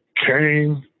just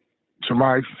came to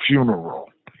my funeral,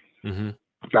 Mm-hmm.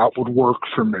 that would work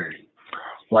for me.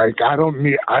 Like I don't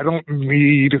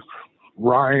need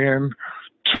Ryan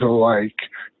to like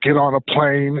get on a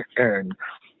plane and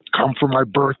come for my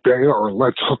birthday or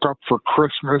let's hook up for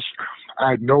Christmas.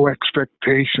 I had no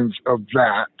expectations of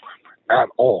that at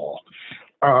all.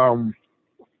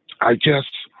 I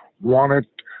just wanted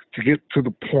to get to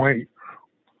the point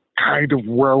kind of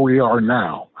where we are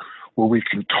now, where we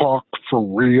can talk for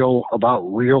real about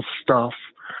real stuff,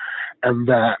 and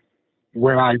that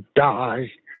when I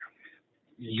die,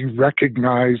 you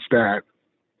recognize that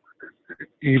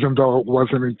even though it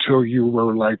wasn't until you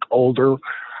were like older,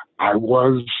 I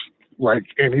was like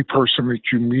any person that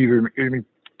you meet in any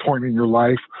point in your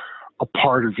life, a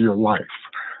part of your life.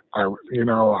 I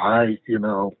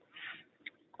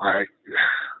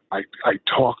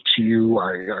talked to you.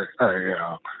 I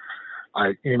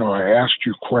asked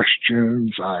you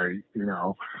questions.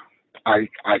 I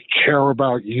care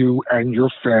about you and your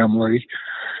family,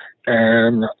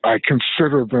 and I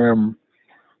consider them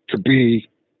to be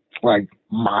like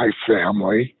my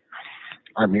family.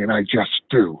 I mean, I just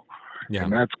do. Yeah.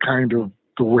 And that's kind of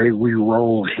the way we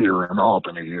roll here in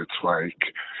Albany. It's like,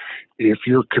 if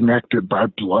you're connected by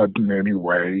blood in any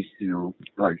way, you're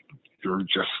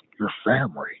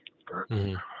family.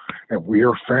 Mm-hmm. And we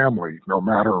are family, no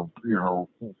matter,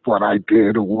 what I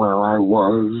did or where I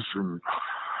was. And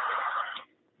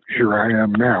here I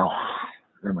am now.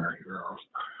 And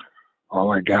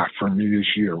all I got from you is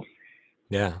you.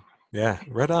 Yeah. Yeah.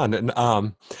 Right on.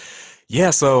 And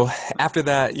yeah, so after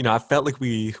that, I felt like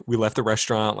we left the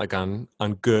restaurant like on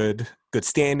good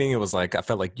standing. It was like I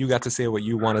felt like you got to say what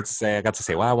you wanted to say. I got to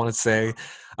say what I wanted to say.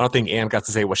 I don't think Anne got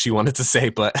to say what she wanted to say,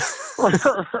 but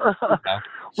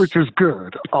which is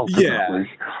good, ultimately. Yeah,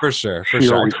 for sure. She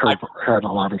always had a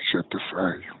lot of shit to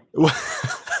say.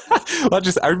 Well,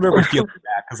 I remember feeling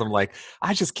bad because I'm like,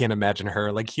 I just can't imagine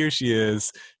her. Like, here she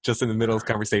is, just in the middle of the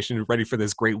conversation, ready for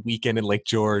this great weekend in Lake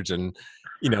George, and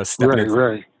stepping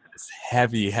into this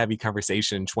heavy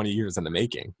conversation 20 years in the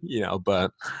making.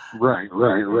 But right.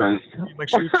 Like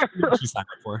she signed up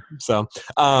for. So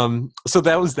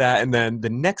that was that, and then the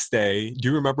next day, do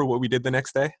you remember what we did the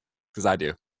next day? Because I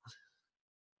do.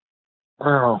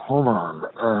 Well, hold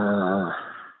on.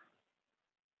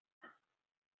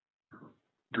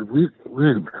 Did we? Wait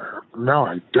a minute. No,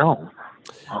 I don't.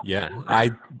 Yeah,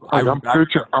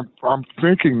 I'm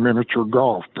thinking miniature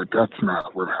golf, but that's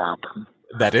not what happened.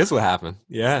 That is what happened.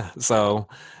 Yeah. So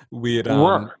we had.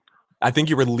 What? I think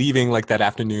you were leaving like that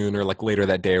afternoon or like later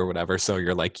that day or whatever. So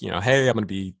you're like, hey, I'm going to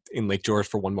be in Lake George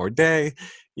for one more day.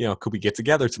 Could we get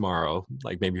together tomorrow?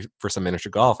 Like maybe for some miniature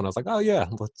golf. And I was like, oh yeah,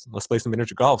 let's play some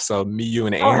miniature golf. So me, you,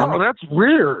 and Anne. Oh, that's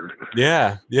weird.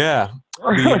 Yeah.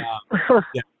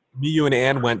 Me, you, and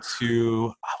Anne went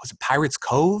to, was it Pirates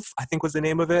Cove? I think was the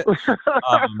name of it.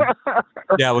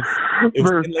 Yeah, it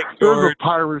was in Lake George. There's a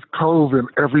Pirates Cove in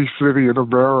every city in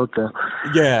America.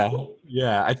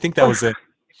 Yeah, I think that was it.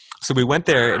 So we went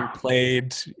there and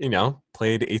played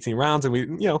 18 rounds, and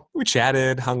we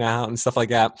chatted, hung out, and stuff like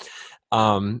that.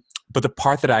 But the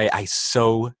part that I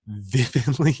so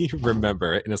vividly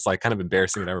remember, and it's like kind of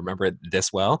embarrassing that I remember it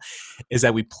this well, is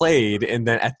that we played, and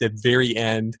then at the very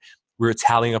end, we were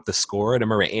tallying up the score, and I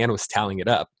remember Anne was tallying it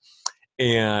up,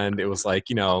 and it was like,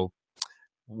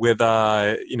 with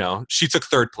she took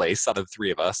third place out of the three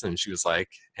of us, and she was like,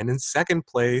 and in second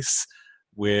place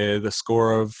with a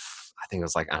score of, I think it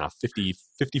was like, I don't know,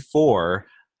 54.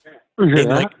 Yeah. And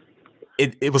like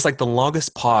it was like the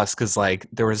longest pause because like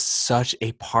there was such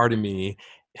a part of me.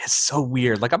 It's so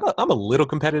weird. Like I'm a little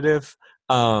competitive.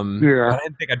 I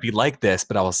didn't think I'd be like this,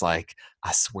 but I was like,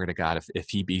 I swear to God, if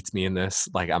he beats me in this,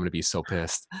 like I'm gonna be so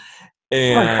pissed.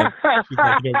 And she's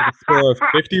like, with a score of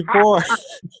 54.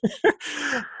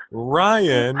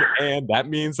 Ryan, and that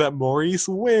means that Maurice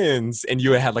wins. And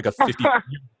you had like a 50.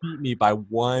 You beat me by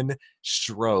one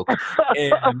stroke.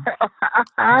 And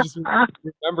I just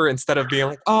remember, instead of being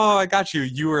like, oh, I got you,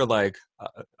 you were like,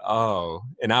 oh.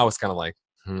 And I was kind of like,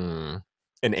 And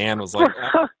Anne was like,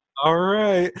 all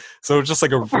right. So it was just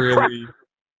like a really,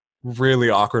 really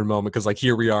awkward moment because like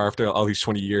here we are after all these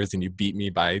 20 years and you beat me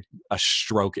by a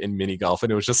stroke in mini golf.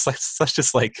 And it was just like such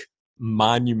just like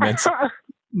monumental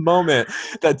moment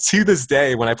that to this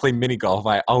day when I play mini golf,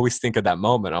 I always think of that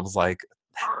moment. I was like,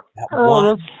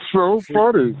 that's so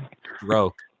funny.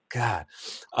 Stroke. God.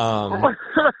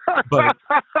 But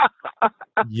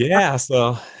yeah,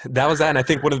 so that was that. And I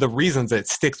think one of the reasons that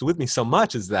sticks with me so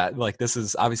much is that like this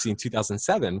is obviously in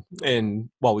 2007. And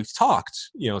while we've talked,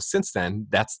 since then,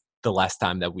 that's the last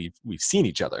time that we've seen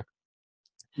each other.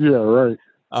 Yeah, right.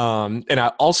 And I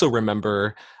also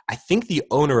remember, I think the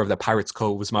owner of the Pirates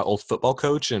Cove was my old football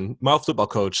coach, and my old football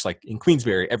coach, like in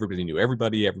Queensbury, everybody knew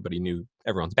everybody knew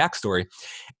everyone's backstory.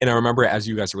 And I remember as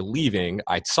you guys were leaving,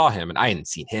 I saw him, and I hadn't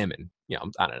seen him in,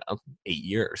 I don't know, 8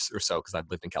 years or so because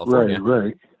I'd lived in California.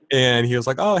 Right. And he was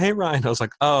like, oh, hey, Ryan. I was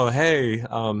like, oh, hey,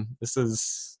 this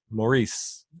is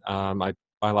Maurice, my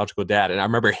biological dad. And I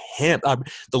remember him,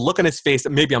 the look on his face,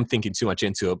 maybe I'm thinking too much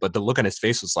into it, but the look on his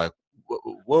face was like,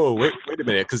 whoa, wait a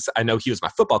minute. Because I know he was my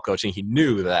football coach and he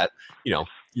knew that,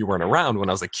 you weren't around when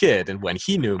I was a kid and when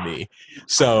he knew me.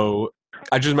 So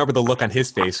I just remember the look on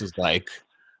his face was like,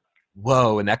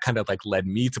 whoa. And that kind of like led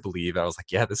me to believe, I was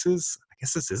like, yeah, I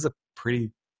guess this is a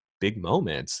pretty big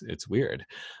moment. It's weird.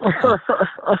 But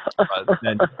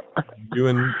then you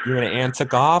and Anne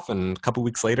took off, and a couple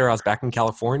weeks later I was back in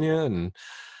California, and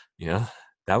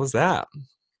that was that.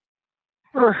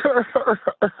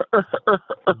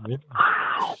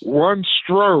 One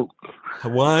stroke.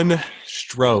 One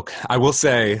stroke. I will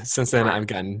say, since then, I've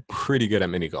gotten pretty good at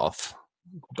mini golf.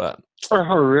 But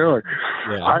Oh, really?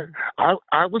 yeah.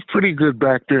 I was pretty good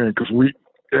back then because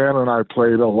Ann and I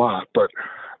played a lot, but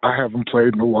I haven't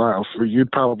played in a while, so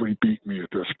you'd probably beat me at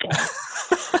this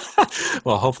point.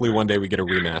 Well, hopefully one day we get a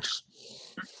rematch.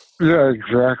 Yeah,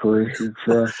 exactly.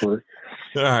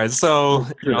 All right, so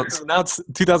Okay. so now it's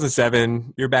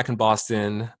 2007. You're back in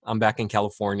Boston. I'm back in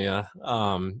California.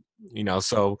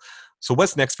 So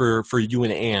what's next for you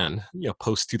and Anne?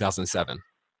 Post 2007.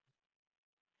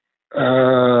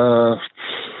 Uh,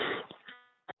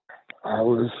 I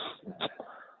was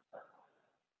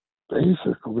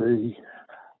basically,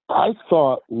 I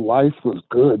thought life was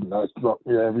good, and I thought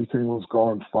everything was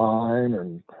going fine,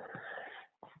 and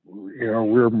we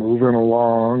were moving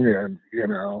along, and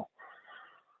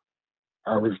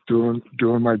I was doing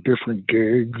my different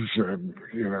gigs, and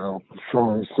so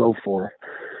on and so forth.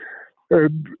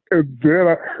 And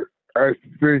then I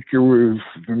think it was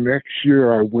the next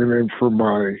year I went in for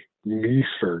my knee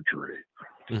surgery.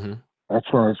 Mm-hmm.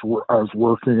 That's when I was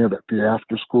working at the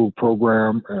after school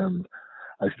program, and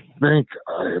I think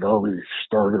I had already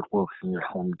started working at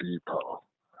Home Depot,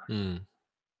 Mm.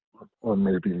 or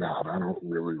maybe not. I don't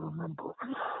really remember.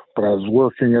 But I was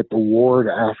working at the ward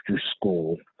after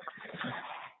school,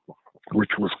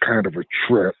 which was kind of a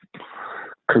trip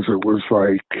because it was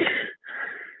like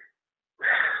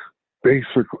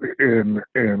basically in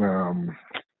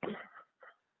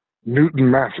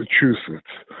Newton, Massachusetts.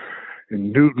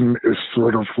 And Newton is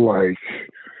sort of like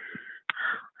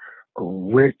a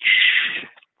rich,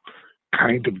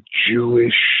 kind of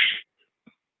Jewish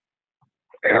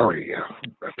area.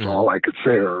 That's all I could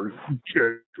say. Or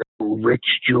a rich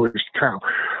Jewish town.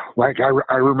 Like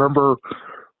I remember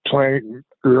playing,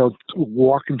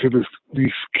 walking to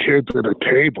these kids at a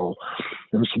table,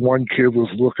 and this one kid was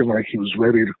looking like he was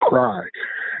ready to cry,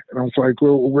 and I was like,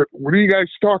 "Well, what are you guys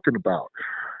talking about?"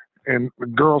 And the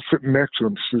girl sitting next to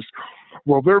him says,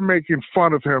 "Well, they're making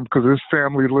fun of him because his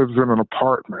family lives in an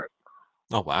apartment."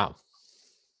 Oh, wow.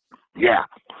 Yeah.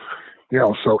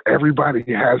 So everybody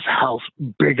has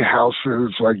big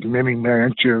houses, like mini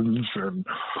mansions, and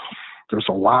there's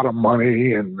a lot of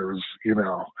money, and there's,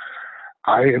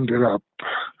 I ended up,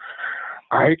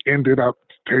 to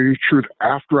tell you the truth,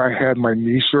 after I had my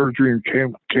knee surgery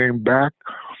and came back,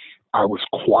 I was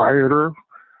quieter.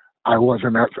 I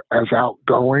wasn't as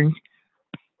outgoing.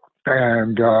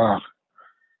 And I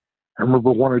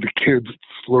remember one of the kids, this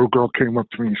little girl came up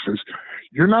to me and says,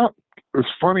 "You're not as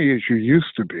funny as you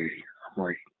used to be." I'm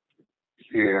like,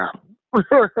 "Yeah."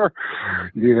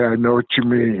 Yeah, I know what you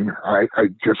mean. I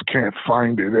just can't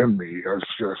find it in me.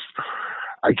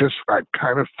 I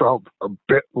kind of felt a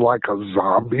bit like a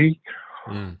zombie,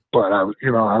 but I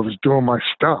was doing my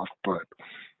stuff, but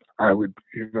I would,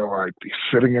 I'd be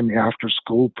sitting in the after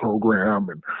school program,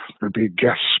 and there'd be a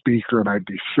guest speaker, and I'd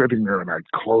be sitting there, and I'd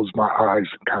close my eyes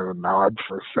and kind of nod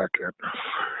for a second.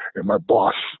 And my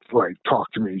boss,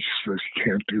 talked to me. She says, "You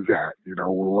can't do that. We're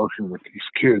working with these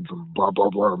kids," and blah, blah,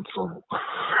 blah.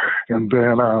 And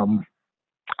then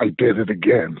I did it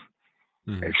again,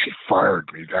 and she fired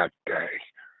me that day.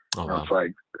 Oh, I wow. was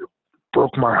like, it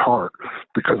broke my heart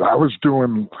because I was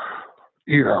doing,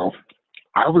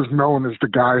 I was known as the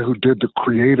guy who did the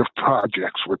creative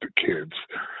projects with the kids.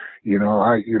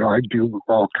 I do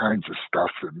all kinds of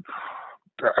stuff, and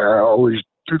I always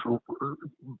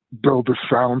build a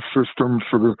sound system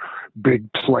for the big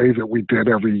play that we did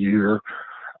every year.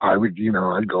 I'd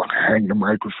go hang the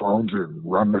microphones and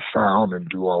run the sound and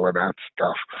do all of that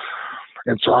stuff.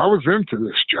 And so I was into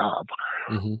this job.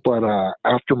 Mm-hmm. But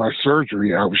after my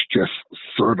surgery, I was just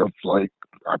sort of I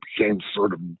became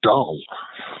sort of dull.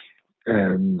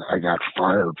 And I got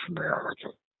fired from there.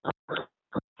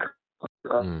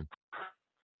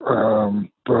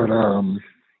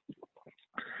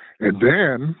 And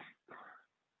then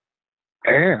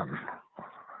Anne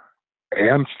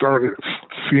started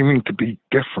seeming to be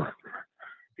different,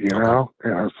 Okay.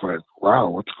 And I was like, wow,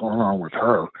 what's going on with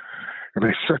her? And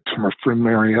I said to my friend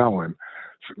Mary Ellen,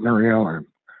 "Mary Ellen,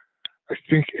 I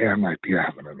think Anne might be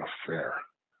having an affair."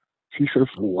 She says,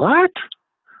 "What?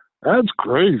 That's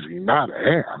crazy, not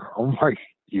Anne." I'm like,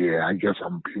 yeah, I guess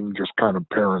I'm being just kind of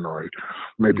paranoid.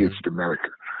 Maybe it's genetic.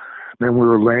 Then we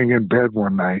were laying in bed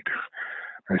one night.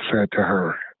 I said to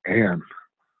her, "Anne,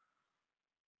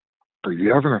 are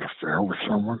you having an affair with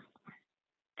someone?"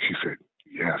 She said,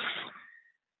 "Yes."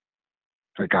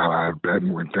 I got out of bed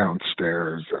and went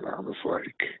downstairs, and I was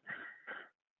like,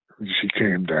 she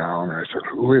came down, and I said,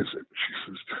 "Who is it?" She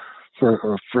says, "It's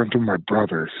a friend of my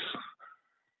brother's."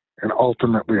 And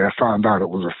ultimately, I found out it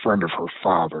was a friend of her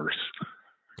father's.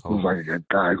 It was Oh. like a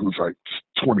guy who's like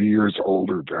 20 years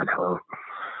older than her.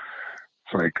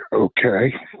 It's like,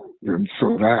 okay. And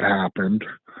so that happened.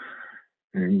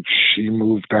 And she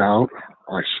moved out.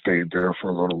 I stayed there for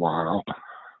a little while.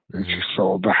 And she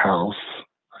sold the house.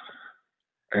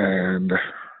 And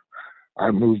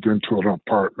I moved into an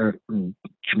apartment in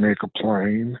Jamaica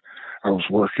Plain. I was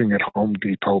working at Home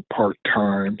Depot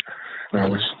part-time. And I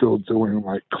was still doing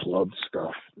like club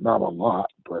stuff. Not a lot,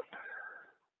 but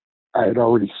I'd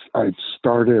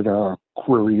started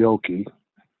karaoke,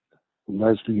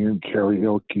 lesbian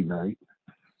karaoke night.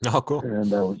 Oh, cool.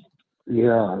 And it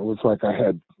was like I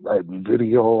had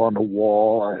video on the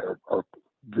wall. I had a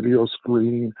video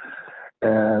screen,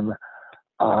 and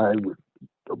I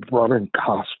brought in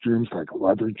costumes like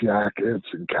leather jackets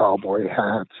and cowboy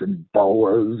hats and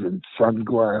boas and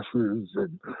sunglasses,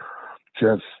 and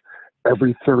just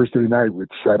every Thursday night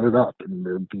we'd set it up, and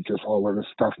there'd be just all of this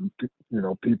stuff, and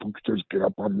people could just get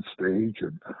up on the stage.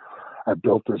 And I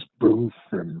built this booth,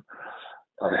 and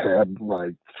I had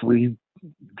like three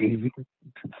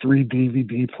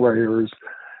DVD players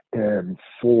and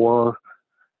four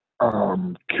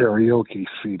karaoke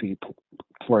CD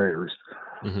players.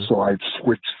 So I'd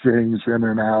switch things in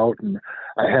and out, and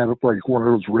I had like one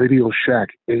of those Radio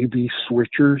Shack AV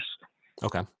switchers.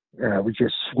 Okay. And I would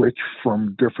just switch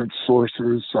from different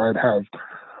sources. So I'd have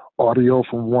audio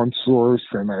from one source,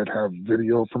 and I'd have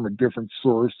video from a different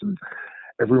source. And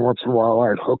every once in a while,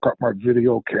 I'd hook up my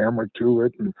video camera to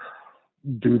it and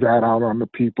do that out on the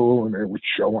people, and it would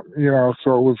show them,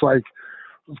 so it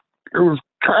was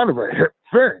kind of a hit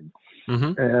thing.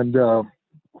 And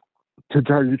to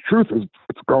tell you the truth,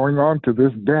 it's going on to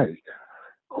this day.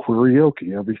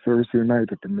 Karaoke every Thursday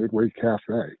night at the Midway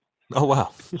Cafe. Oh,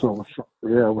 wow. So it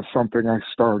was something I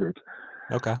started.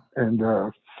 Okay. And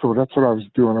so that's what I was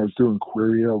doing. I was doing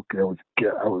karaoke. I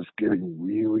was getting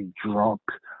really drunk,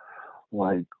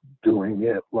 like doing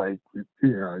it, like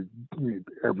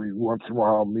every once in a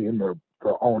while, me and the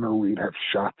owner, we'd have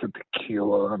shots of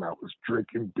tequila, and I was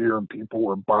drinking beer, and people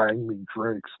were buying me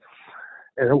drinks,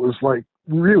 and it was like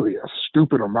really a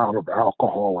stupid amount of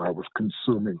alcohol I was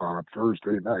consuming on a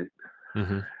Thursday night.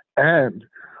 And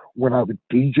when I would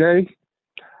DJ,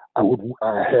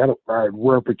 I'd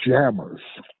wear pajamas.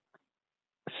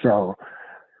 So,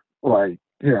 like,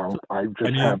 I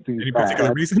just have these. Any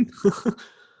particular reason?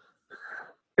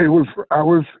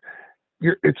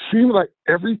 It seemed like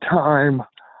every time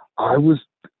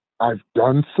I've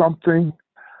done something,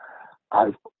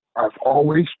 I've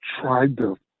always tried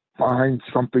to find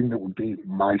something that would be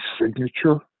my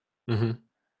signature.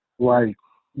 Like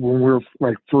when we were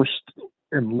like first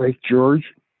in Lake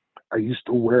George, I used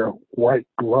to wear white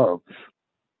gloves.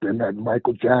 Then that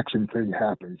Michael Jackson thing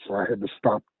happened, so I had to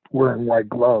stop wearing white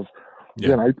gloves. Yeah.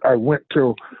 Then I went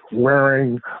to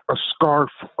wearing a scarf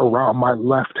around my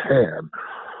left hand,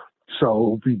 so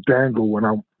it'll be dangle when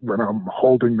I'm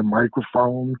holding the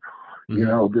microphone.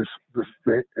 This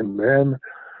thing. And then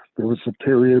there was a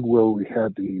period where we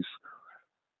had we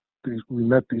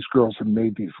met these girls and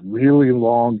made these really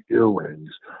long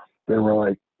earrings. They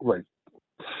were like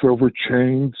silver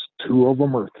chains, 2 of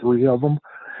them or 3 of them.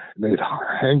 And they'd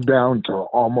hang down to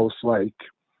almost like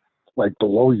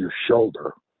below your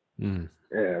shoulder.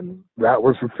 And that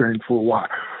was the thing for a while.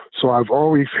 So I've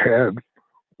always had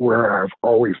where I've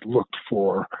always looked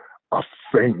for a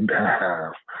thing to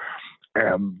have.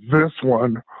 And this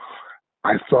one,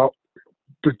 I thought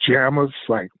pajamas,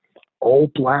 like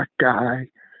old black guy.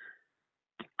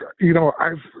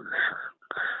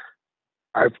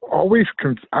 I've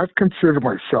considered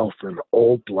myself an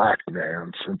old black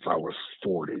man since I was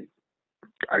 40.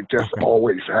 I just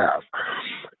always have.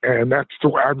 And that's the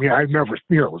way, I never,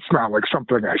 it's not like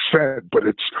something I said, but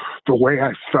it's the way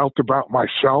I felt about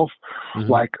myself.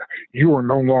 Like, you are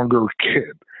no longer a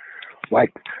kid.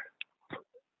 Like,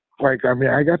 I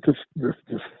got this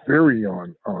theory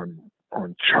on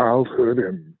childhood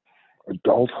and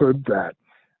adulthood that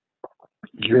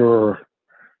you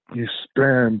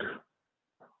spend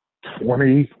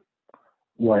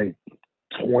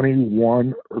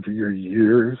 21 of your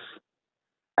years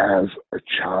as a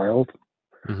child.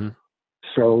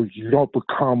 So you don't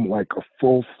become like a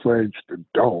full-fledged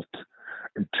adult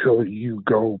until you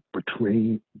go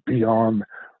beyond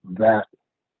that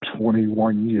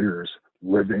 21 years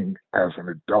living as an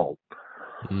adult.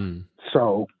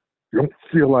 So you don't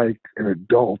feel like an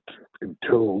adult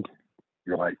until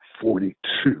you're like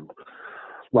 42.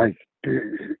 Like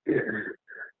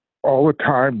all the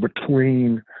time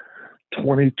between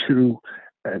 22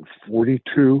 and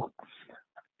 42,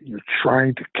 you're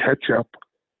trying to catch up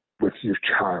with your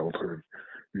childhood.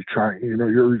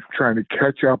 You're trying to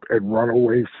catch up and run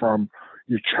away from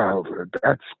your childhood.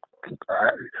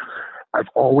 I've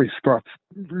always thought,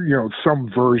 some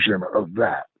version of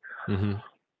that. Mm-hmm.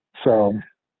 So,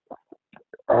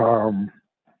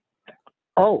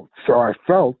 so I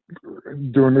felt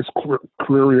doing this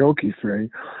karaoke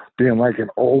thing, being like an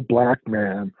old black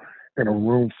man in a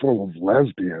room full of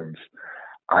lesbians,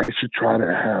 I should try to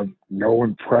have no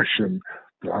impression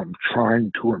that I'm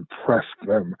trying to impress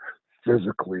them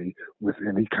physically with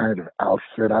any kind of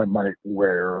outfit I might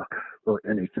wear or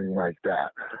anything like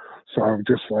that. So I'm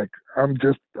just like, I'm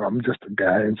just a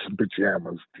guy in some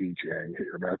pajamas DJing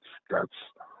here.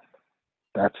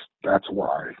 That's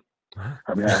why.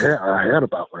 I mean, I had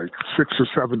about like 6 or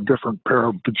 7 different pair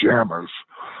of pajamas.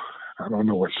 I don't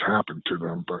know what's happened to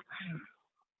them, but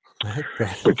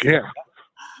yeah.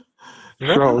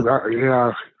 So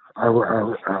I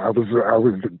was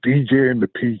the DJ in the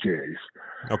PJs.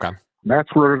 Okay. And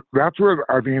that's where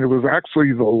I mean, it was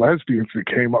actually the lesbians that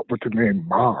came up with the name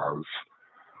Maz.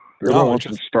 They're the ones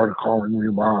that started calling me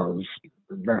Maz.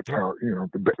 And that's how,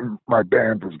 my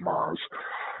band was Maz.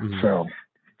 Mm-hmm. So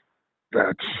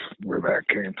that's where that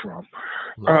came from.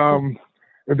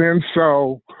 And then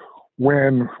so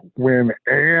when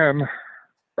Anne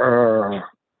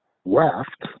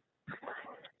left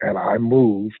and I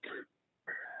moved,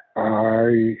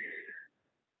 I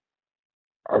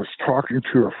was talking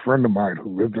to a friend of mine who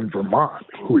lived in Vermont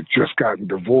who had just gotten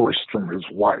divorced from his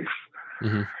wife.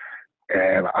 Mm-hmm.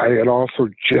 And I had also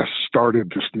just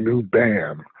started this new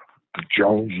band, the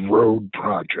Jones Road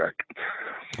Project.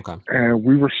 Okay. And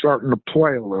we were starting to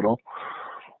play a little,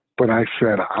 but I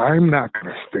said, I'm not going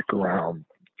to stick around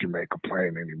Jamaica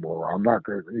Plain anymore. I'm not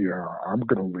going to, I'm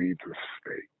going to leave this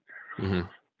state. Mm-hmm.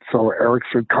 So Eric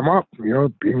said, come up, be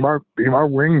my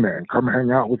wingman. Come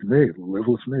hang out with me, live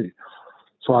with me.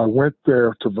 So I went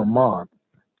there to Vermont.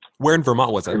 Where in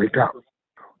Vermont was it? And we got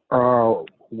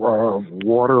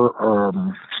water,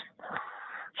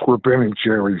 it's where Ben and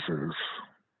Jerry's is.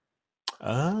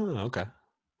 Oh, okay.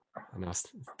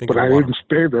 But I didn't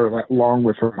stay there that long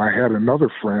with him. I had another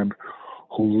friend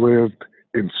who lived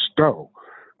in Stowe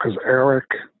because Eric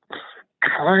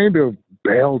kind of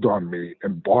bailed on me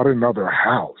and bought another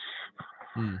house.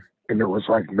 And there was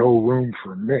like no room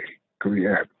for me because he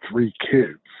had 3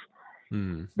 kids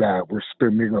that were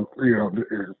spending,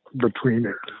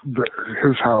 between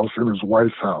his house and his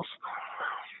wife's house.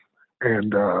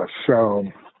 And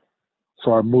so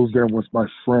I moved in with my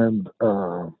friend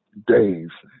Dave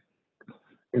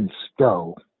in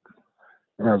Stowe,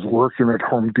 and I was working at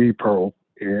Home Depot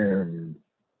in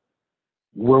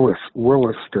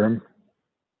Williston,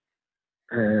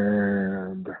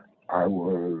 and I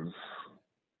was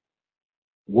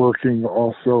working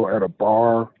also at a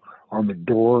bar on the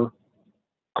door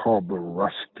called the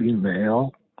Rusty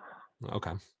Nail.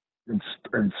 Okay.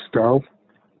 In Stowe,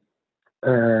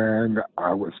 and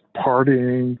I was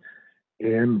partying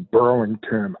in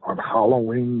Burlington on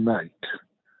Halloween night.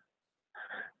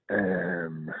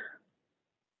 And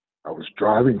I was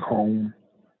driving home,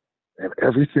 and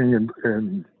everything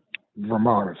in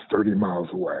Vermont is 30 miles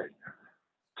away.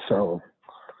 So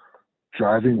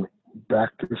driving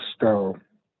back to Stowe,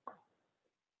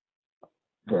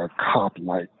 the cop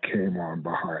light came on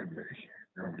behind me.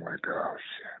 And I'm like, oh,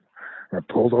 shit. And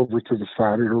I pulled over to the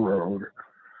side of the road.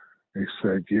 He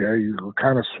said, yeah, you were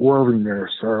kind of swerving there,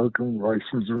 sir.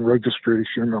 License and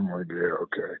registration. I'm like, yeah,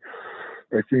 okay.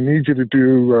 Like, we need you to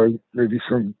do maybe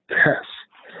some tests.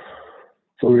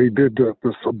 So they did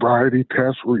the sobriety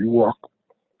test where you walk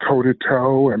toe to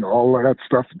toe and all that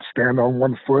stuff and stand on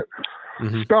one foot.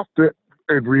 Mm-hmm. Stuff that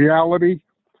in reality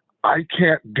I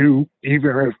can't do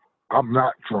even if I'm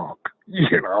not drunk,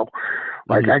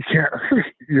 Like I can't,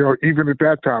 even at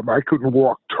that time I couldn't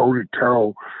walk toe to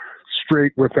toe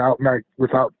straight without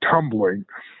tumbling,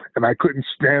 and I couldn't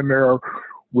stand there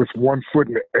with one foot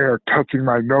in the air touching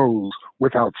my nose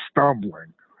without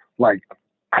stumbling. Like,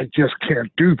 I just can't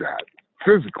do that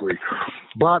physically.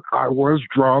 But I was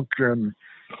drunk, and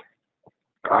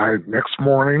next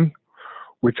morning,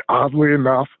 which oddly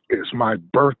enough is my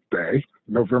birthday,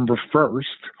 November 1st,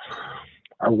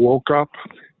 I woke up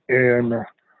in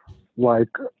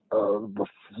the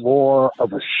floor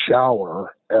of a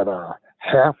shower at a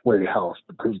halfway house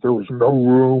because there was no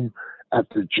room at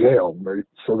the jail.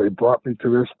 So they brought me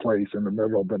to this place in the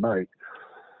middle of the night.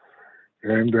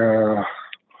 And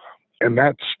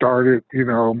that started,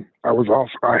 I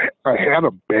had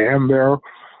a band there.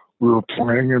 We were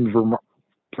playing in Vermont,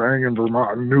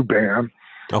 a new band.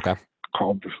 Okay.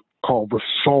 Called the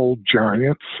Soul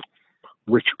Giants,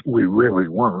 which we really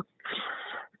weren't.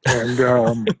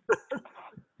 And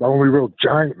The only real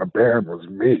giant in the band was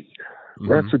me. The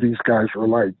rest of these guys were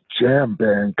like jam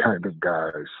band kind of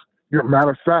guys.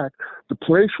 Matter of fact, the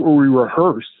place where we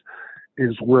rehearsed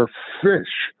is where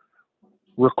Fish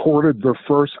recorded their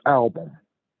first album.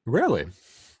 Really?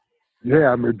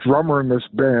 Yeah, and the drummer in this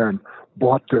band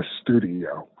bought this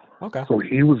studio. Okay. So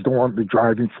he was the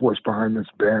driving force behind this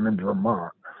band in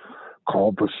Vermont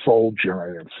called the Soul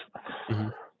Giants. Mm-hmm.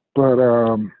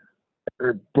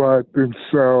 And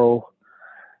so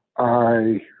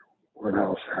what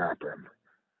else happened?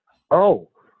 Oh,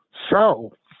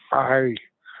 so I'd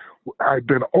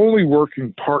been only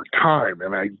working part-time,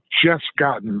 and I'd just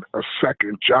gotten a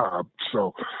second job.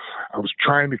 So I was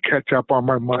trying to catch up on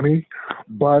my money,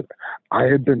 but I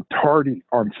had been tardy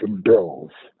on some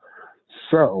bills.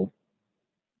 So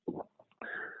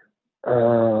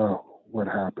what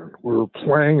happened? We were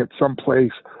playing at some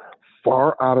place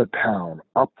far out of town,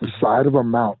 up the side of a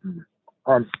mountain.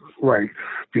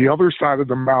 The other side of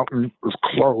the mountain was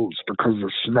closed because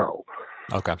of snow.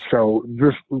 Okay. So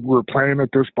we're playing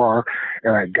at this bar,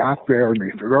 and I got there, and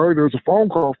they said, "Oh, there's a phone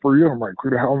call for you." I'm like,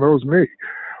 "Who the hell knows me?"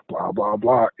 Blah blah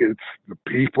blah. It's the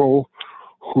people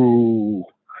who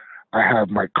I have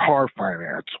my car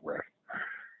finance with.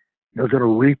 They're going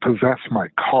to repossess my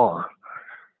car.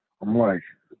 I'm like,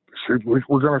 "We're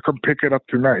going to come pick it up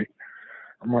tonight."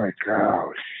 I'm like,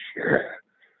 "Oh shit."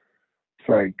 It's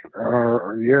like,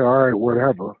 yeah, all right,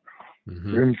 whatever.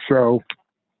 Mm-hmm. And so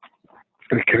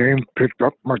they came, picked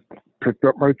up my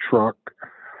truck.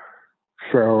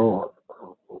 So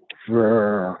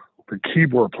the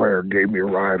keyboard player gave me a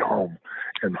ride home,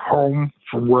 and home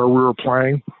from where we were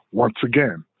playing, once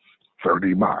again,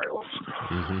 30 miles.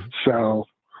 Mm-hmm. So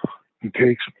he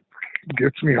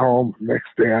gets me home.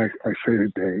 Next day, I say to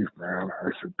Dave, man,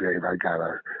 I said, "Dave, I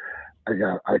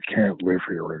can't live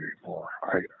here anymore.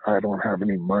 I don't have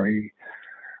any money.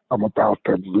 I'm about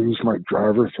to lose my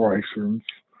driver's license."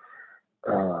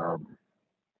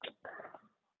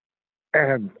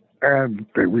 And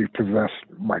they repossessed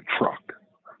my truck.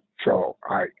 So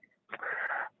I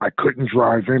couldn't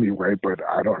drive anyway, but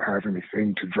I don't have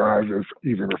anything to drive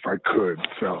even if I could.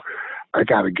 So I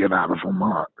got to get out of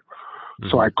Vermont. Mm-hmm.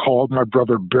 So I called my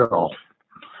brother Bill.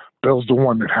 Bill's the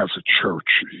one that has a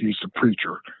church. He's the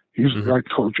preacher. I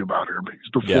told you about him.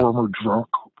 He's the former drunk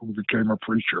who became a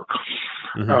preacher.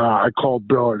 Mm-hmm. I called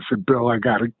Bill. I said, "Bill, I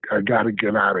gotta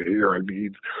get out of here.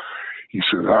 He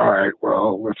said, "All right,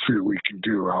 well, let's see what we can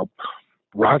do.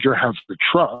 Roger has the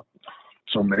truck,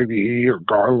 so maybe he or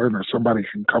Garland or somebody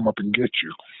can come up and get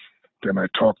you." Then I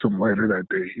talked to him later that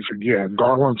day. He said, "Yeah,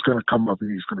 Garland's going to come up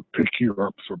and he's going to pick you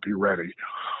up, so be ready."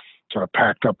 So I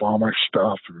packed up all my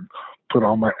stuff and put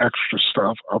all my extra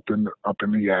stuff up in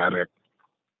the attic.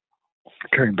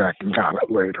 Came back and got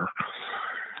it later.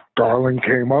 Garland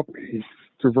came up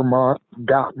to Vermont,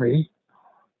 got me,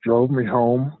 drove me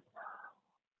home.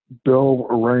 Bill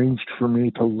arranged for me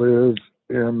to live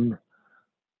in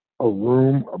a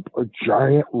room, a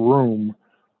giant room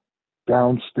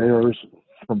downstairs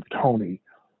from Tony.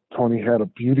 Tony had a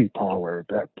beauty parlor at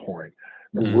that point.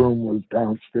 The room was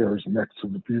downstairs next to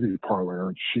the beauty parlor,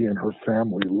 and she and her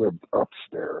family lived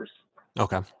upstairs.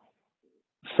 Okay.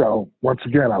 So once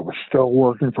again, I was still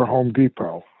working for Home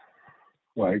Depot.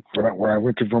 Like when I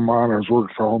went to Vermont, I was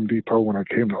working for Home Depot. When I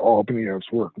came to Albany, I was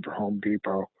working for Home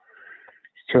Depot.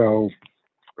 So,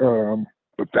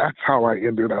 but that's how I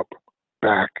ended up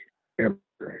back in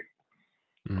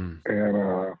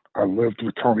and I lived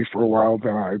with Tony for a while.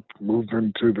 Then I moved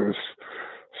into this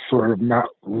sort of not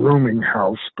rooming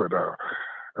house, but a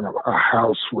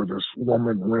house where this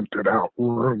woman rented out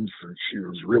rooms, and she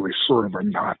was really sort of a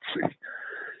Nazi.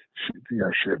 She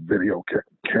had video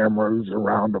cameras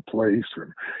around the place,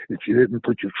 and if you didn't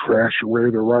put your trash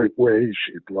away the right way,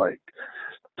 she'd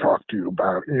talk to you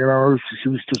about it. She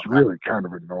was just really kind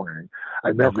of annoying.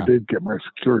 I never did get my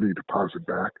security deposit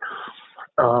back.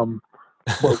 But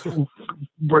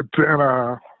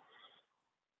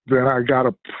then I got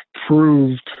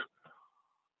approved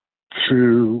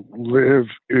to live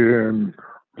in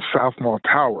South Mall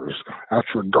Towers. That's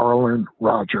where Garland,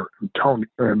 Roger, and Tony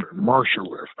and Marsha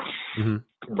live,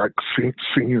 like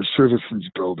senior citizens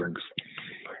buildings.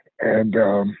 And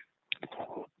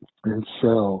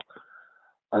so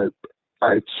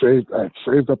I'd saved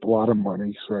up a lot of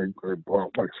money, so I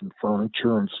bought some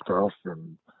furniture and stuff,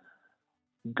 and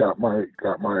got my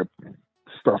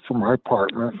stuff from my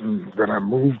apartment, and then I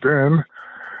moved in,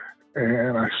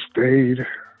 and I stayed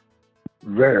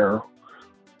there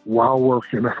while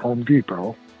working at Home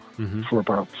Depot for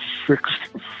about six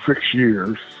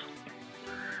years,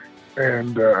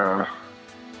 and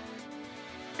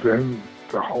then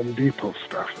the Home Depot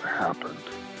stuff happened.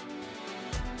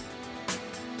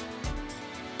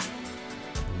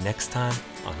 next time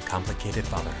on Complicated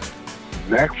Fatherhood.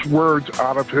 Next words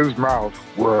out of his mouth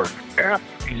were, F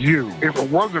you. If it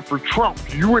wasn't for Trump,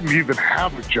 you wouldn't even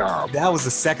have a job. That was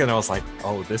the second I was like,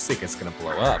 oh, this thing is going to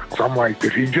blow up. So I'm like,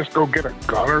 did he just go get a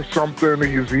gun or something?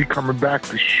 Is he coming back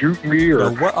to shoot me?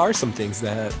 Or what are some things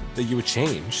that you would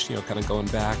change, kind of going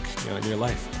back, in your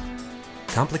life?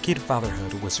 Complicated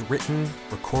Fatherhood was written,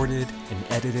 recorded, and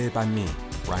edited by me,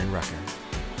 Ryan Rucker.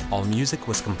 All music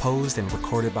was composed and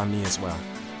recorded by me as well.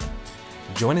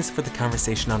 Join us for the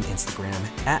conversation on Instagram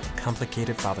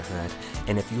 @ComplicatedFatherhood.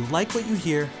 And if you like what you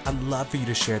hear, I'd love for you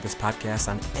to share this podcast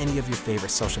on any of your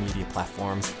favorite social media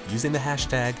platforms using the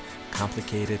hashtag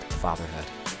ComplicatedFatherhood.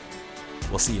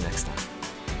 We'll see you next time.